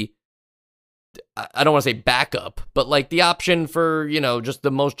the, I don't want to say backup, but like the option for, just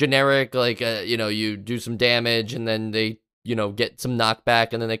the most generic, like, you do some damage and then they, get some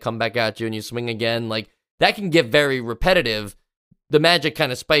knockback and then they come back at you and you swing again. Like, that can get very repetitive. The magic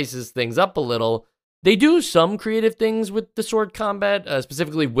kind of spices things up a little. They do some creative things with the sword combat,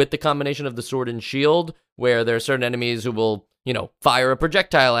 specifically with the combination of the sword and shield, where there are certain enemies who will, fire a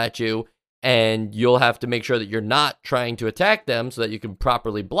projectile at you, and you'll have to make sure that you're not trying to attack them so that you can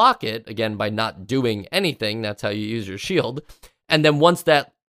properly block it, again, by not doing anything. That's how you use your shield. And then once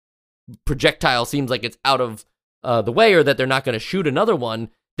that projectile seems like it's out of the way, or that they're not going to shoot another one,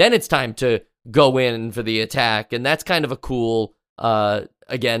 then it's time to go in for the attack. And that's kind of a cool,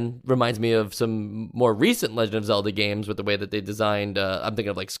 again, reminds me of some more recent Legend of Zelda games with the way that they designed, I'm thinking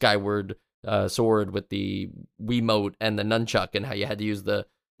of like Skyward Sword with the Wiimote and the nunchuck, and how you had to use the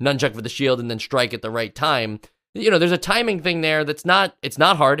nunchuck for the shield and then strike at the right time. There's a timing thing there it's not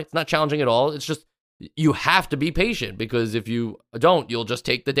hard, it's not challenging at all. It's just, you have to be patient, because if you don't, you'll just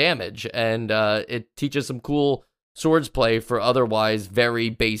take the damage. And it teaches some cool swords play for otherwise very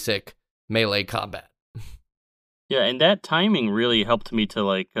basic melee combat. Yeah, and that timing really helped me to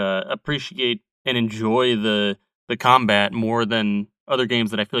like appreciate and enjoy the combat more than other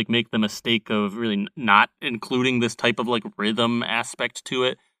games that I feel like make the mistake of really not including this type of like rhythm aspect to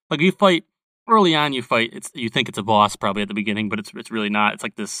it. Like, you fight early on, you think it's a boss probably at the beginning, but it's really not. It's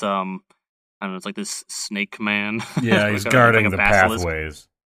like this I don't know, it's like this snake man. Yeah, he's guarding the pathways.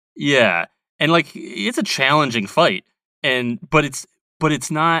 Yeah, and like, it's a challenging fight, but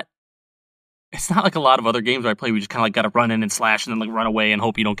it's not like a lot of other games where I play. We just kind of like got to run in and slash and then like run away and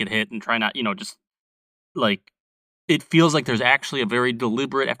hope you don't get hit and try not, just like, it feels like there's actually a very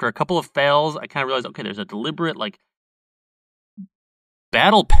deliberate, after a couple of fails, I kind of realized, okay, there's a deliberate like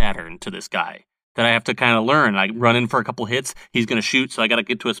battle pattern to this guy that I have to kind of learn. I run in for a couple hits, he's going to shoot, so I got to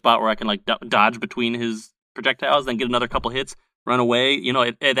get to a spot where I can like dodge between his projectiles, then get another couple hits, run away.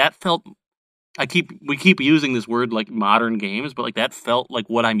 That felt, we keep using this word like modern games, but like that felt like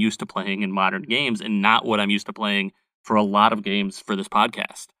what I'm used to playing in modern games and not what I'm used to playing for a lot of games for this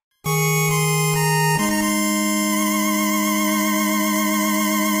podcast.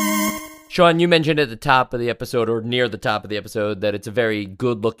 Sean, you mentioned at the top of the episode, or near the top of the episode, that it's a very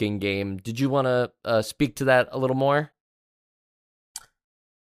good-looking game. Did you want to speak to that a little more?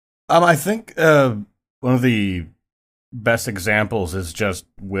 I think one of the best examples is just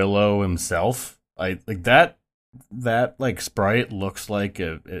Willow himself. Like that like sprite looks like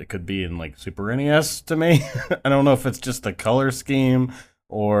it could be in like Super NES to me. I don't know if it's just the color scheme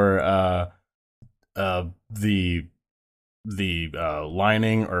or the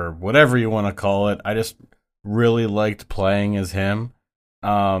lining or whatever you want to call it. I just really liked playing as him.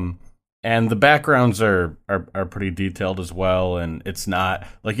 And the backgrounds are pretty detailed as well, and it's not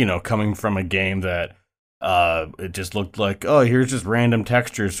like, coming from a game that it just looked like, oh, here's just random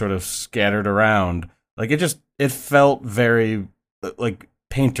textures sort of scattered around. Like, it felt very like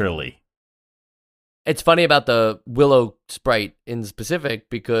painterly. It's funny about the Willow sprite in specific,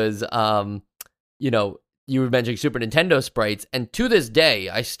 because you were mentioning Super Nintendo sprites, and to this day,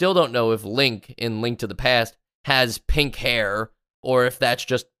 I still don't know if Link in Link to the Past has pink hair, or if that's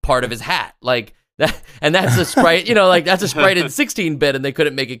just part of his hat. Like that, and that's a sprite, like that's a sprite in 16-bit, and they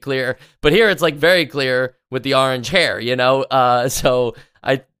couldn't make it clear. But here it's like very clear with the orange hair, So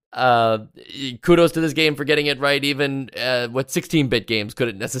I kudos to this game for getting it right, even what 16-bit games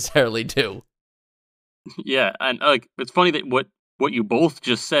couldn't necessarily do. Yeah, and like, it's funny that what you both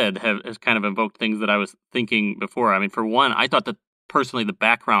just said has kind of invoked things that I was thinking before. I mean, for one, I thought that personally the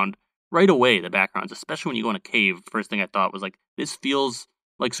backgrounds, especially when you go in a cave, first thing I thought was like, this feels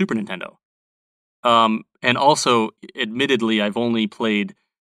like Super Nintendo. And also, admittedly, I've only played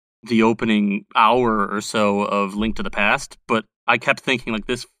the opening hour or so of Link to the Past, but I kept thinking like,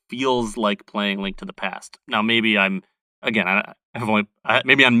 this feels like playing Link to the Past. Now, maybe I'm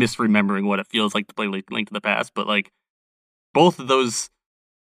misremembering what it feels like to play Link to the Past, but like, both of those,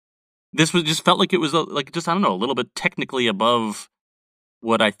 this was just felt like it was like, just, I don't know, a little bit technically above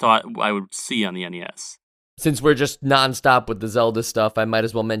what I thought I would see on the NES. Since we're just nonstop with the Zelda stuff, I might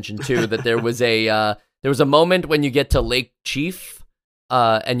as well mention too that there was a moment when you get to Lake Chief,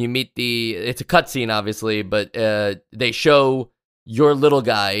 and you meet it's a cutscene, obviously, but they show your little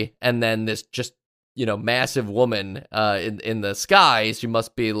guy, and then this just, massive woman in the sky. She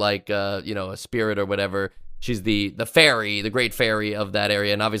must be like, a spirit or whatever. She's the fairy, the great fairy of that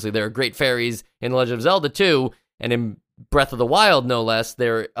area, and obviously there are great fairies in Legend of Zelda too, and in Breath of the Wild, no less.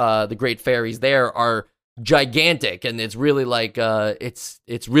 The great fairies there are gigantic, and it's really like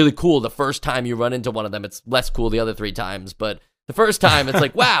it's really cool the first time you run into one of them. It's less cool the other 3 times, but the first time it's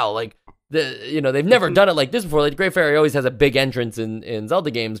like, wow, like they've never done it like this before. Like the great fairy always has a big entrance in Zelda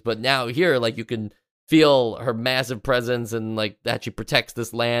games, but now here, like, you can feel her massive presence and like that she protects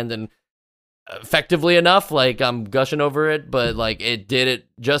this land, and effectively enough, like, I'm gushing over it, but like it did it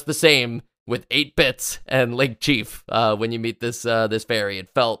just the same with 8 bits and Lake Chief. When you meet this fairy,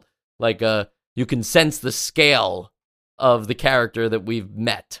 it felt like you can sense the scale of the character that we've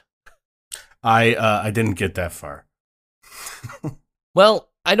met. I didn't get that far. Well,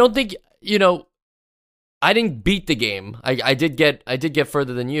 I don't think, I didn't beat the game. I did get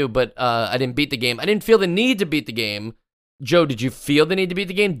further than you, but I didn't beat the game. I didn't feel the need to beat the game. Joe, did you feel the need to beat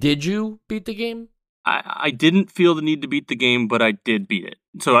the game? Did you beat the game? I didn't feel the need to beat the game, but I did beat it.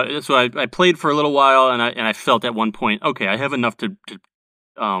 So I played for a little while, and I felt at one point, okay, I have enough to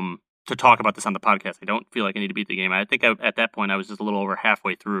talk about this on the podcast. I don't feel like I need to beat the game. I think at that point I was just a little over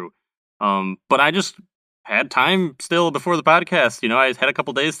halfway through. But I just had time still before the podcast. I had a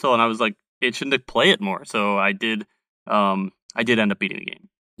couple days still, and I was like itching to play it more. So I did end up beating the game.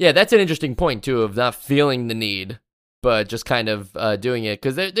 Yeah, that's an interesting point too, of not feeling the need, but just kind of doing it,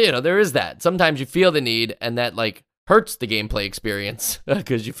 because there is that. Sometimes you feel the need, and that like hurts the gameplay experience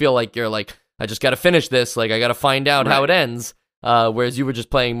because you feel like you're like, I just got to finish this. Like, I got to find out how it ends. Whereas you were just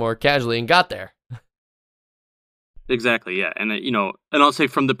playing more casually and got there. Exactly, yeah, and and I'll say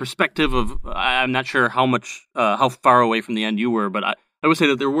from the perspective of, I'm not sure how far away from the end you were, but I would say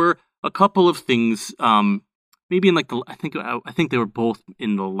that there were a couple of things, maybe in like I think they were both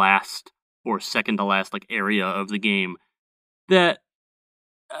in the last or second to last like area of the game that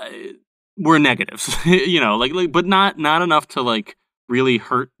were negatives, but not enough to like really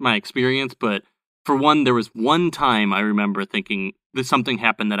hurt my experience. But for one, there was one time I remember thinking that something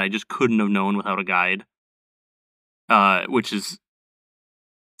happened that I just couldn't have known without a guide, which is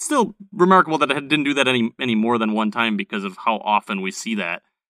still remarkable that I didn't do that any more than one time because of how often we see that.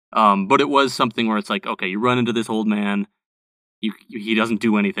 But it was something where it's like, okay, you run into this old man, he doesn't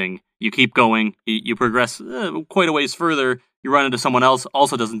do anything. You keep going, you progress quite a ways further, you run into someone else,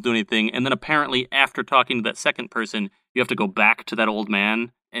 also doesn't do anything, and then apparently after talking to that second person, you have to go back to that old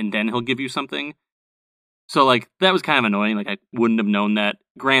man, and then he'll give you something. So, like, that was kind of annoying. Like, I wouldn't have known that.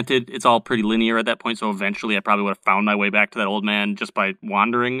 Granted, it's all pretty linear at that point, so eventually I probably would have found my way back to that old man just by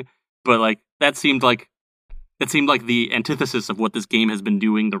wandering. But, like, that seemed like the antithesis of what this game has been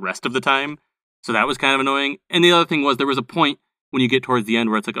doing the rest of the time. So that was kind of annoying. And the other thing was, there was a point when you get towards the end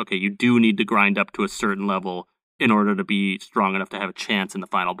where it's like, okay, you do need to grind up to a certain level in order to be strong enough to have a chance in the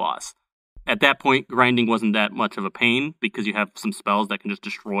final boss. At that point, grinding wasn't that much of a pain because you have some spells that can just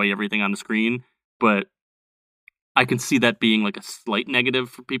destroy everything on the screen. But I can see that being like a slight negative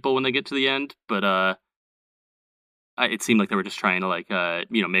for people when they get to the end. But it seemed like they were just trying to like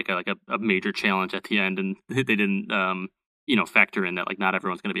make a major challenge at the end, and they didn't factor in that like not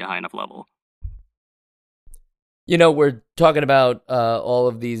everyone's going to be a high enough level. We're talking about all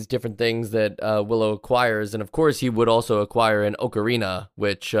of these different things that Willow acquires, and of course he would also acquire an Ocarina,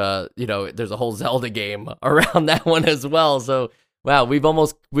 which there's a whole Zelda game around that one as well. So wow, we've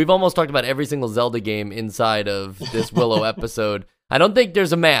almost talked about every single Zelda game inside of this Willow episode. I don't think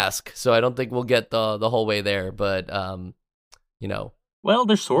there's a mask, so I don't think we'll get the whole way there. But well,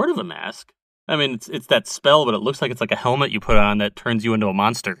 there's sort of a mask. I mean, it's that spell, but it looks like it's like a helmet you put on that turns you into a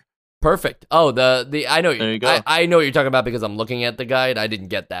monster. Perfect. Oh, the I know. There you go. I know what you're talking about because I'm looking at the guide. I didn't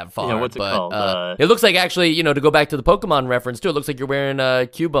get that far. Yeah, what's it called? It looks like actually, to go back to the Pokemon reference too. It looks like you're wearing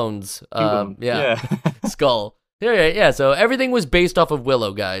Cubone's skull. Yeah. So everything was based off of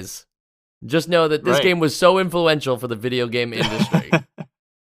Willow, guys. Just know that this game was so influential for the video game industry.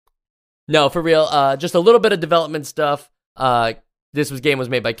 No, for real. Just a little bit of development stuff. This game was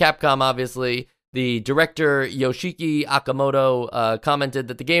made by Capcom, obviously. The director, Yoshiki Akamoto, commented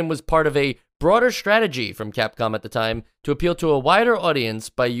that the game was part of a broader strategy from Capcom at the time to appeal to a wider audience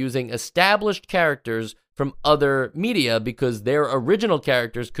by using established characters from other media because their original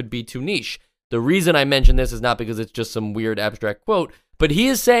characters could be too niche. The reason I mention this is not because it's just some weird abstract quote, but he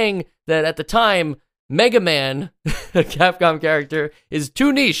is saying that at the time, Mega Man, a Capcom character, is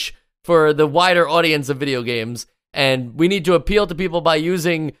too niche for the wider audience of video games. And we need to appeal to people by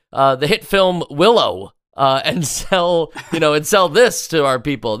using the hit film Willow and sell this to our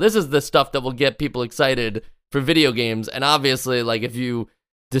people. This is the stuff that will get people excited for video games. And obviously, like, if you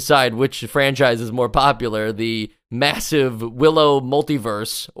decide which franchise is more popular, the massive Willow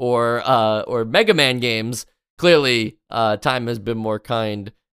multiverse or Mega Man games, clearly time has been more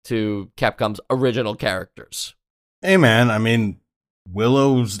kind to Capcom's original characters. Hey man, I mean,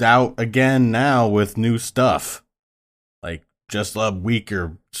 Willow's out again now with new stuff. Like just a week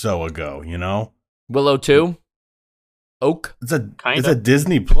or so ago, you know? Willow 2? Oak? It's a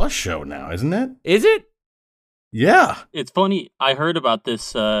Disney Plus show now, isn't it? Is it? Yeah. It's funny. I heard about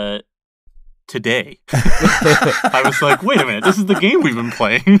this today. I was like, wait a minute, this is the game we've been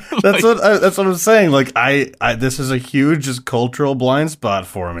playing. That's what I'm saying. Like, I this is a huge just cultural blind spot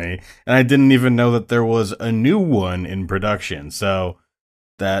for me, and I didn't even know that there was a new one in production. So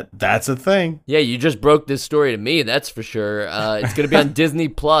that's a thing. Yeah, you just broke this story to me. That's for sure. It's gonna be on Disney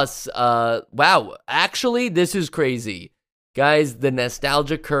Plus. Wow, actually, this is crazy, guys. The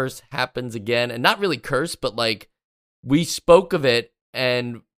nostalgia curse happens again, and not really curse, but like we spoke of it,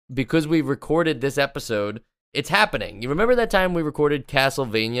 and because we recorded this episode, it's happening. You remember that time we recorded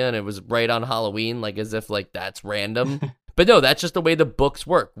Castlevania and it was right on Halloween, like as if like that's random? But no, that's just the way the books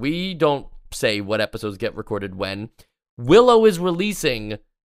work. We don't say what episodes get recorded when. Willow is releasing,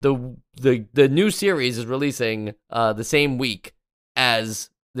 the new series is releasing the same week as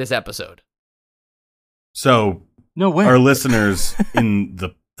this episode. So no way. Our listeners in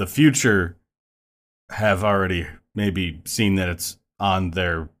the future have already maybe seen that it's on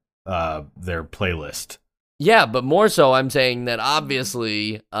their playlist. Yeah, but more so, I'm saying that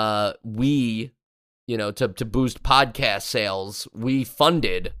obviously we, to boost podcast sales, we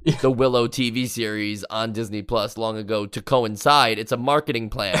funded the Willow TV series on Disney Plus long ago to coincide. It's a marketing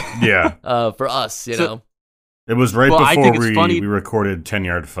plan. Yeah. For us, you know. It was right before we recorded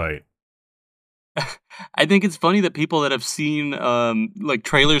 10-Yard Fight. I think it's funny that people that have seen like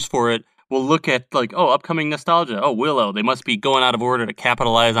trailers for it will look at like, oh, upcoming nostalgia. Oh, Willow. They must be going out of order to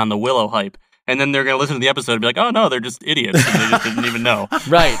capitalize on the Willow hype. And then they're going to listen to the episode and be like, oh, no, they're just idiots. And they just didn't even know.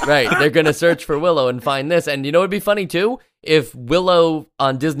 Right. They're going to search for Willow and find this. And you know what would be funny, too? If Willow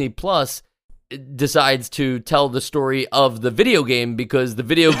on Disney Plus decides to tell the story of the video game because the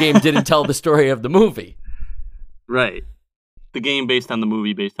video game didn't tell the story of the movie. Right. The game based on the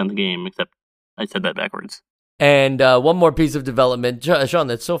movie based on the game, except I said that backwards. And one more piece of development. Sean,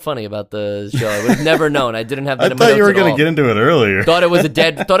 that's so funny about the show. I would have never known. I didn't have that in my notes. I thought you were going to get into it earlier. Thought it was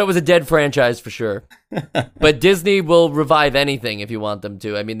a dead franchise for sure. But Disney will revive anything if you want them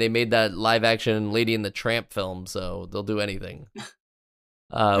to. I mean, they made that live action Lady and the Tramp film, so they'll do anything.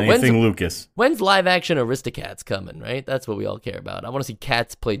 Anything Lucas. When's live action Aristocats coming, right? That's what we all care about. I want to see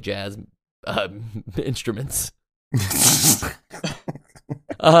cats play jazz instruments.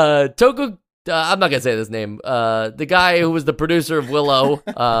 Toku, I'm not gonna say this name. The guy who was the producer of Willow,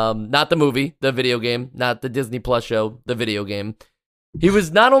 not the movie, the video game, not the Disney Plus show, the video game. He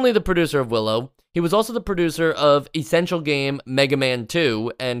was not only the producer of Willow, he was also the producer of essential game Mega Man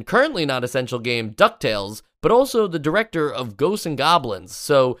 2, and currently not essential game DuckTales, but also the director of Ghosts and Goblins.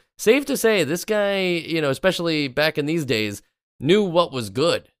 So, safe to say, this guy, especially back in these days, knew what was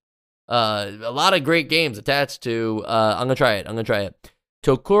good. A lot of great games attached to, I'm gonna try it.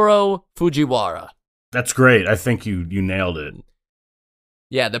 Tokuro Fujiwara. That's great. I think you nailed it.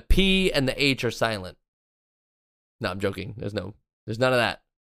 Yeah, the P and the H are silent. No, I'm joking. There's none of that.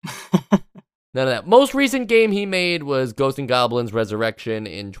 None of that. Most recent game he made was Ghosts and Goblins Resurrection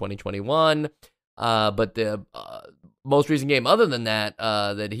in 2021. But the most recent game other than that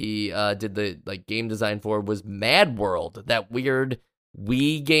that he did the game design for was Mad World, that weird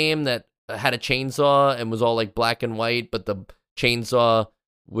Wii game that had a chainsaw and was all like black and white, but the chainsaw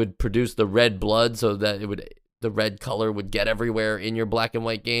would produce the red blood so that the red color would get everywhere in your black and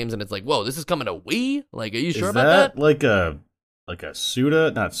white games, and it's like, whoa, this is coming to Wii? Like, are you sure about that? Like a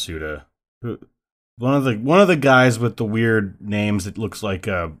Suda? Not Suda. One of the guys with the weird names that looks like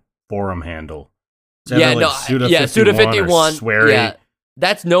a forum handle. Suda 51. Yeah,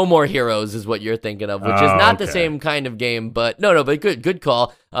 that's No More Heroes is what you're thinking of, which is not the same kind of game, but but good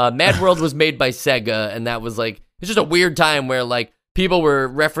call. Mad World was made by Sega, and that was like, it's just a weird time where like people were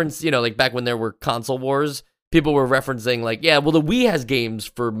like back when there were console wars, people were referencing like, yeah, well, the Wii has games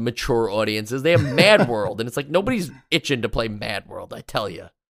for mature audiences. They have Mad World, and it's like nobody's itching to play Mad World, I tell you.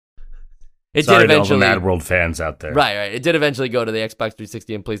 Sorry to all the Mad World fans out there. Right. It did eventually go to the Xbox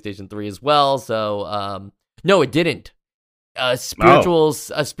 360 and PlayStation 3 as well. So, no, it didn't. A spiritual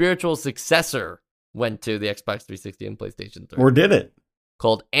successor went to the Xbox 360 and PlayStation 3. Or did it?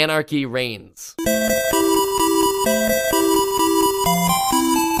 Called Anarchy Reigns.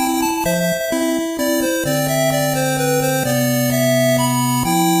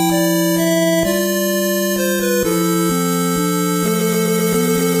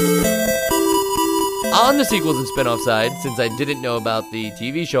 On the sequels and spin-off side, since I didn't know about the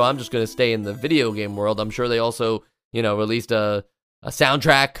TV show, I'm just going to stay in the video game world. I'm sure they also, released a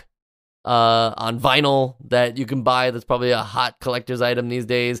soundtrack on vinyl that you can buy. That's probably a hot collector's item these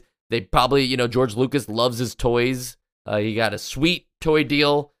days. They probably, George Lucas loves his toys. He got a sweet toy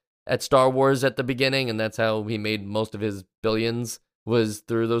deal at Star Wars at the beginning, and that's how he made most of his billions, was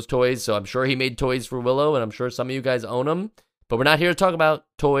through those toys. So I'm sure he made toys for Willow, and I'm sure some of you guys own them. But we're not here to talk about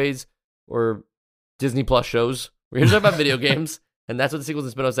toys or Disney Plus shows. We're here to talk about video games, and that's what the sequels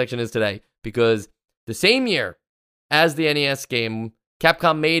and spin-off section is today. Because the same year as the NES game,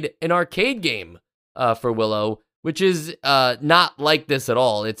 Capcom made an arcade game for Willow, which is not like this at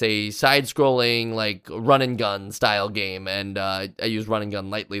all. It's a side-scrolling, like, run-and-gun style game, and I use run-and-gun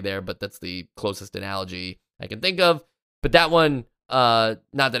lightly there, but that's the closest analogy I can think of. But that one, not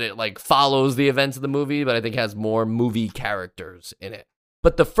that it, like, follows the events of the movie, but I think has more movie characters in it.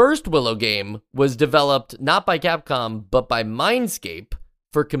 But the first Willow game was developed not by Capcom, but by Mindscape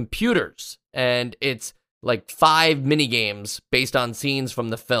for computers, and it's like 5 mini-games based on scenes from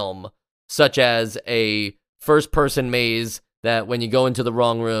the film, such as a first-person maze that when you go into the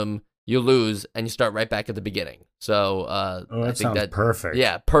wrong room, you lose, and you start right back at the beginning. So I think sounds perfect.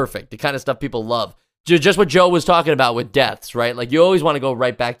 Yeah, perfect. The kind of stuff people love. Just what Joe was talking about with deaths, right? Like, you always want to go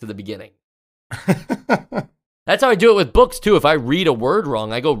right back to the beginning. That's how I do it with books, too. If I read a word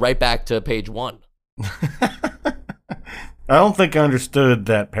wrong, I go right back to page 1. I don't think I understood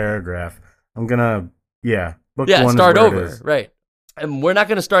that paragraph. I'm going to, book one start is where over, right. And we're not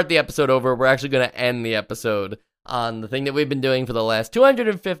going to start the episode over. We're actually going to end the episode on the thing that we've been doing for the last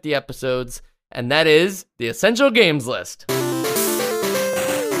 250 episodes, and that is the Essential Games List.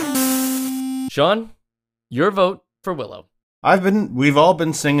 Sean, your vote for Willow. We've all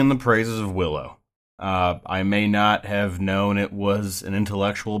been singing the praises of Willow. I may not have known it was an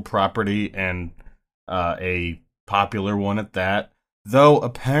intellectual property and a popular one at that, though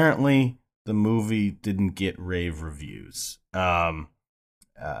apparently the movie didn't get rave reviews.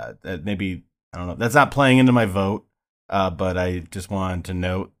 That maybe, I don't know, that's not playing into my vote, but I just wanted to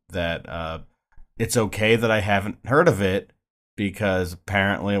note that it's okay that I haven't heard of it, because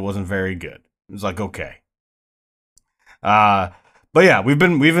apparently it wasn't very good. It was like, okay. But yeah, we've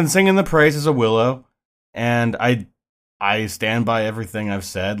been singing the praises of Willow, and I stand by everything I've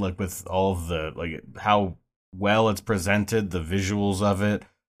said, like with all of the, like, how well it's presented, the visuals of it,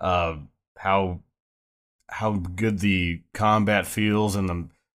 how good the combat feels, and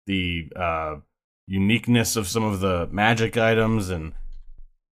the uniqueness of some of the magic items, and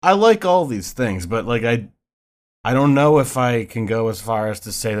I like all these things, but like I don't know if I can go as far as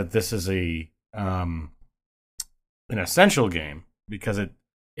to say that this is an essential game, because it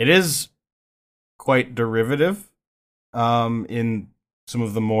is quite derivative in some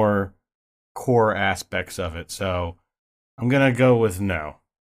of the more core aspects of it. So I'm gonna go with no.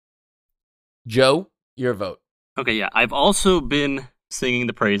 Joe, your vote. Okay, yeah, I've also been singing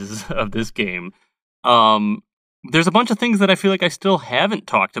the praises of this game. There's a bunch of things that I feel like I still haven't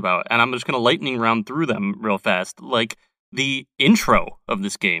talked about, and I'm just going to lightning round through them real fast. Like, the intro of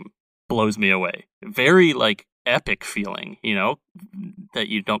this game blows me away. Very, like, epic feeling, that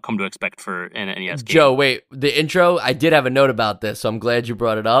you don't come to expect for an NES game. Joe, wait, the intro, I did have a note about this, so I'm glad you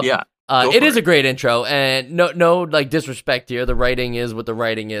brought it up. Yeah. It is a great intro, and no like disrespect here. The writing is what the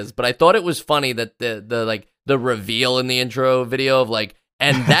writing is, but I thought it was funny that the reveal in the intro video of like,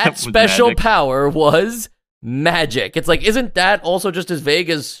 and that special magic. Power was magic. It's like, isn't that also just as vague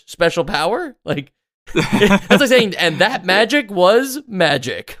as special power? Like, that's like saying, and that magic was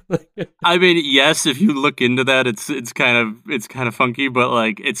magic. I mean, yes, if you look into that, it's kind of funky, but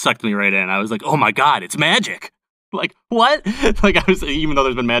like, it sucked me right in. I was like, oh my god, it's magic. Like, what? Like, I was, even though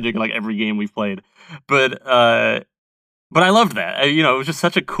there's been magic in like every game we've played, but I loved that. It was just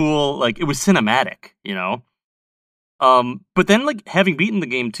such a cool, like, it was cinematic, But then, like, having beaten the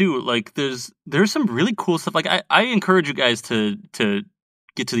game too, like, there's some really cool stuff. Like, I encourage you guys to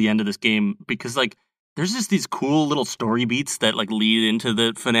get to the end of this game, because like, there's just these cool little story beats that like lead into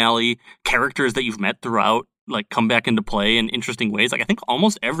the finale. Characters that you've met throughout like come back into play in interesting ways. Like, I think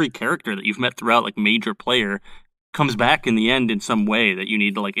almost every character that you've met throughout, like major player, comes back in the end in some way that you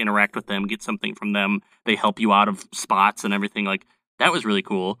need to like interact with them, get something from them. They help you out of spots and everything. Like, that was really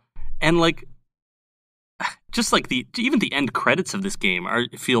cool. And like, just like even the end credits of this game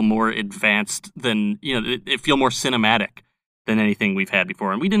feel more advanced than, it feel more cinematic than anything we've had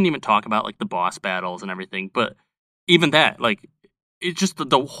before. And we didn't even talk about like the boss battles and everything, but even that, like, it's just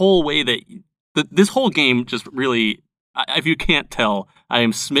the whole way that this whole game just really, if you can't tell, I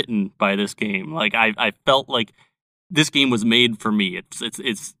am smitten by this game. Like, I felt like this game was made for me.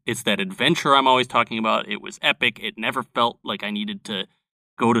 It's that adventure I'm always talking about. It was epic. It never felt like I needed to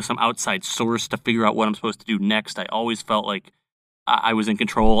go to some outside source to figure out what I'm supposed to do next. I always felt like I was in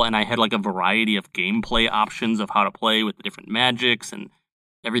control, and I had like a variety of gameplay options of how to play with the different magics, and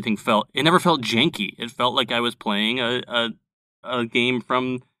everything it never felt janky. It felt like I was playing a game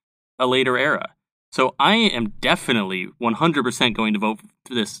from a later era. So I am definitely 100% going to vote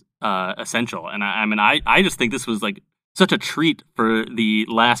for this Essential. And I just think this was like such a treat for the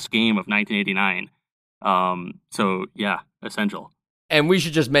last game of 1989. So yeah, Essential. And we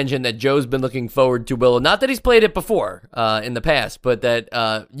should just mention that Joe's been looking forward to Willow. Not that he's played it before in the past, but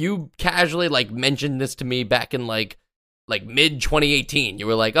that you casually like mentioned this to me back in like mid 2018. You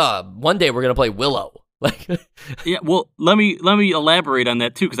were like, "Oh, one day we're gonna play Willow." Like, yeah. Well, let me elaborate on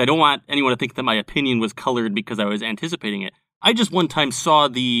that too, because I don't want anyone to think that my opinion was colored because I was anticipating it. I just one time saw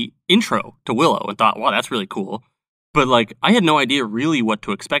the intro to Willow and thought, "Wow, that's really cool." But like, I had no idea really what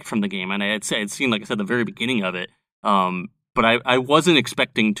to expect from the game, and I had seen, like I said, the very beginning of it. But I wasn't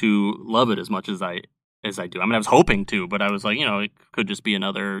expecting to love it as much as I do. I mean, I was hoping to, but I was like, it could just be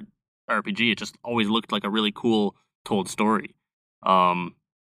another RPG. It just always looked like a really cool told story. So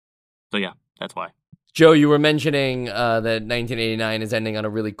yeah, that's why. Joe, you were mentioning that 1989 is ending on a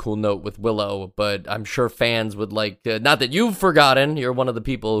really cool note with Willow, but I'm sure fans would like, not that you've forgotten, you're one of the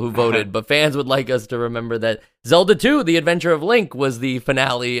people who voted, but fans would like us to remember that Zelda 2, The Adventure of Link, was the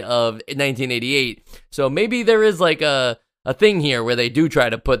finale of 1988. So maybe there is like a thing here where they do try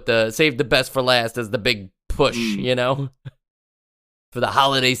to put save the best for last as the big push, for the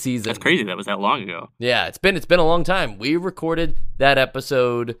holiday season. That's crazy. That was that long ago. Yeah, it's been a long time. We recorded that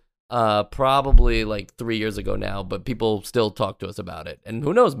episode probably like 3 years ago now, but people still talk to us about it. And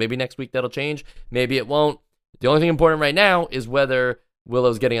who knows, maybe next week that'll change. Maybe it won't. The only thing important right now is whether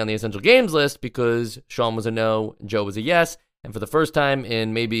Willow's getting on the Essential Games list, because Sean was a no and Joe was a yes. And for the first time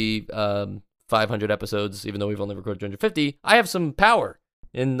in maybe 500 episodes, even though we've only recorded 250, I have some power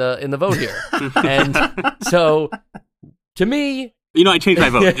in the vote here. And so, to me, I changed my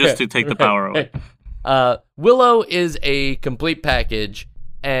vote just to take the power away. Willow is a complete package,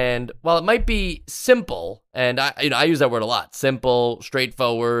 and while it might be simple, and I use that word a lot, simple,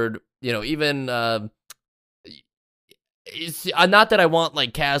 straightforward, even it's not that I want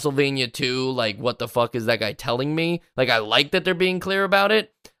like Castlevania 2, like what the fuck is that guy telling me? Like, I like that they're being clear about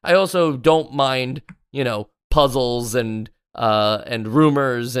it. I also don't mind, puzzles and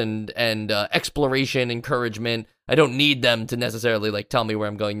rumors and exploration encouragement. I don't need them to necessarily like tell me where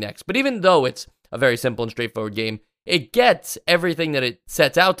I'm going next. But even though it's a very simple and straightforward game, it gets everything that it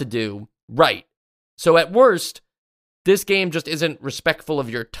sets out to do right. So at worst, this game just isn't respectful of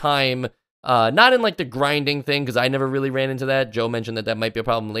your time. Not in like the grinding thing, because I never really ran into that. Joe mentioned that might be a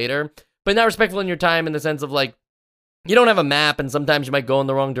problem later. But not respectful in your time in the sense of like, you don't have a map, and sometimes you might go in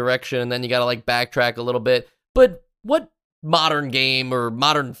the wrong direction, and then you gotta like backtrack a little bit. But what modern game or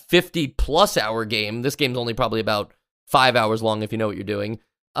modern 50-plus hour game, this game's only probably about 5 hours long if you know what you're doing,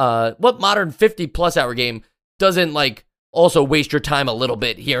 what modern 50-plus hour game doesn't like also waste your time a little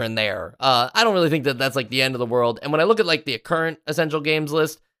bit here and there? I don't really think that that's like the end of the world. And when I look at like the current Essential Games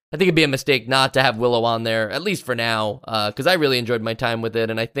list, I think it'd be a mistake not to have Willow on there, at least for now, because I really enjoyed my time with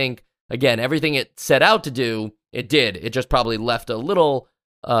it, and I think, again, everything it set out to do, it did. It just probably left a little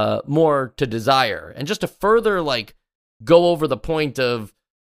more to desire. And just to further, like, go over the point of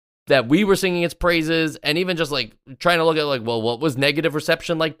that we were singing its praises, and even just, like, trying to look at, like, well, what was negative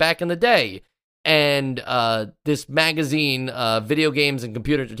reception like back in the day? And this magazine, Video Games and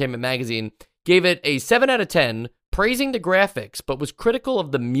Computer Entertainment Magazine, gave it a 7 out of 10, praising the graphics, but was critical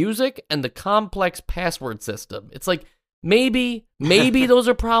of the music and the complex password system. It's like, maybe those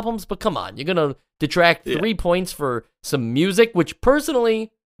are problems, but come on, you're going to detract 3 points for some music, which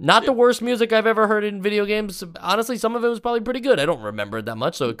personally, not the worst music I've ever heard in video games. Honestly, some of it was probably pretty good. I don't remember it that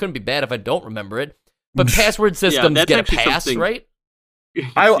much, so it couldn't be bad if I don't remember it. But password systems get a pass, something... right?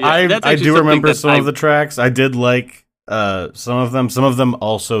 I do remember some of the tracks. I did like some of them. Some of them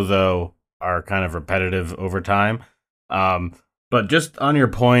also, though, are kind of repetitive over time. But just on your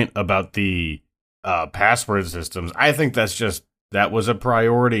point about the password systems, I think that was a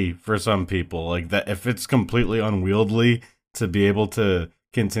priority for some people. Like, that if it's completely unwieldy to be able to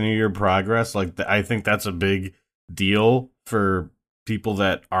continue your progress, like I think that's a big deal for people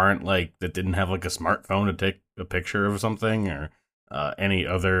that aren't like, that didn't have like a smartphone to take a picture of something, or any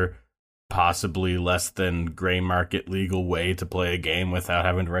other possibly less than gray market legal way to play a game without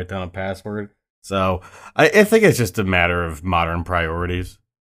having to write down a password. So I think it's just a matter of modern priorities.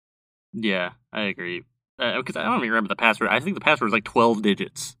 Yeah, I agree. Because I don't even remember the password. I think the password was like 12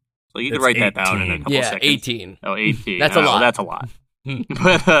 digits. So you can It's write that down in a 18. couple Yeah, seconds. 18. Oh, 18. That's a lot. Well, that's a lot.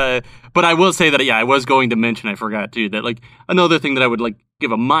 But I will say that, yeah, I was going to mention, I forgot too, that like another thing that I would like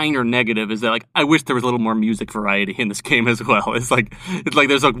give a minor negative is that like I wish there was a little more music variety in this game as well. It's like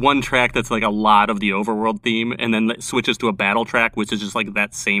there's like one track that's like a lot of the overworld theme, and then it switches to a battle track, which is just like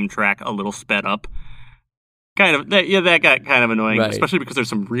that same track a little sped up. Kind of that got kind of annoying, Right. especially because there's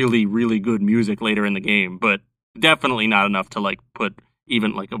some really, really good music later in the game, but definitely not enough to like put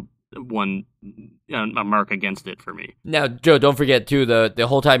even like a mark against it for me. Now, Joe, don't forget too, the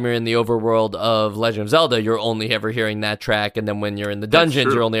whole time you're in the overworld of Legend of Zelda, you're only ever hearing that track, and then when you're in the dungeons,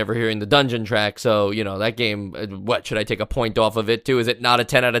 true. you're only ever hearing the dungeon track. So, that game, what should I take a point off of it too? Is it not a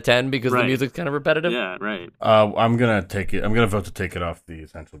 10 out of 10 because the Right. music's kind of repetitive? Yeah, right. I'm gonna take it. I'm gonna vote to take it off the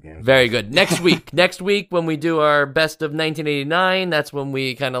essential games. Very good. Next week when we do our best of 1989, that's when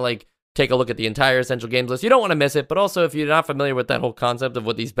we kind of like take a look at the entire Essential Games list. You don't want to miss it, but also if you're not familiar with that whole concept of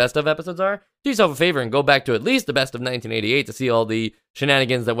what these best of episodes are, do yourself a favor and go back to at least the best of 1988 to see all the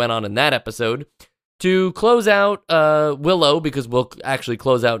shenanigans that went on in that episode. To close out Willow, because we'll actually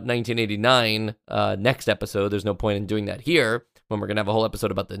close out 1989 next episode. There's no point in doing that here when we're going to have a whole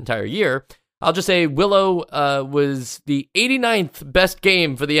episode about the entire year. I'll just say Willow was the 89th best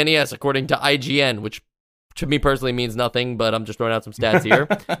game for the NES, according to IGN, which to me personally means nothing, but I'm just throwing out some stats here.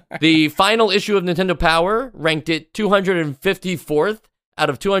 The final issue of Nintendo Power ranked it 254th out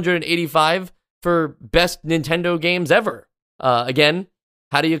of 285 for best Nintendo games ever. Again,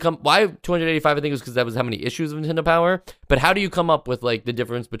 how do you why 285? I think it was because that was how many issues of Nintendo Power. But how do you come up with like the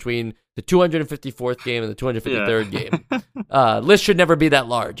difference between the 254th game and the 253rd game? List should never be that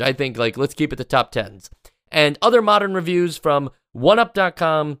large. I think like let's keep it to top 10s. And other modern reviews from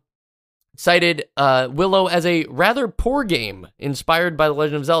OneUp.com cited Willow as a rather poor game inspired by The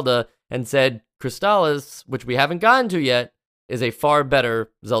Legend of Zelda and said Crystallis, which we haven't gotten to yet, is a far better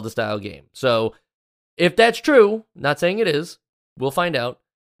Zelda-style game. So if that's true, not saying it is, we'll find out.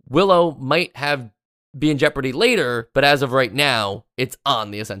 Willow might be in jeopardy later, but as of right now, it's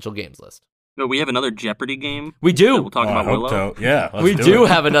on the Essential Games list. No, we have another Jeopardy game. We do. We'll talk I about hope Willow. so. Yeah, let's We do it.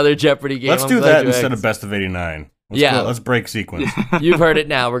 have another Jeopardy game. Let's I'm do glad that you instead asked. of best of 89. Yeah. Let's break sequence. You've heard it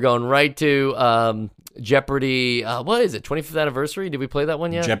now. We're going right to Jeopardy. What is it? 25th anniversary? Did we play that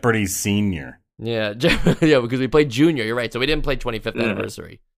one yet? Jeopardy Senior. Yeah, yeah, because we played Junior. You're right. So we didn't play 25th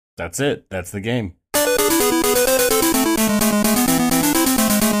anniversary. That's it. That's the game.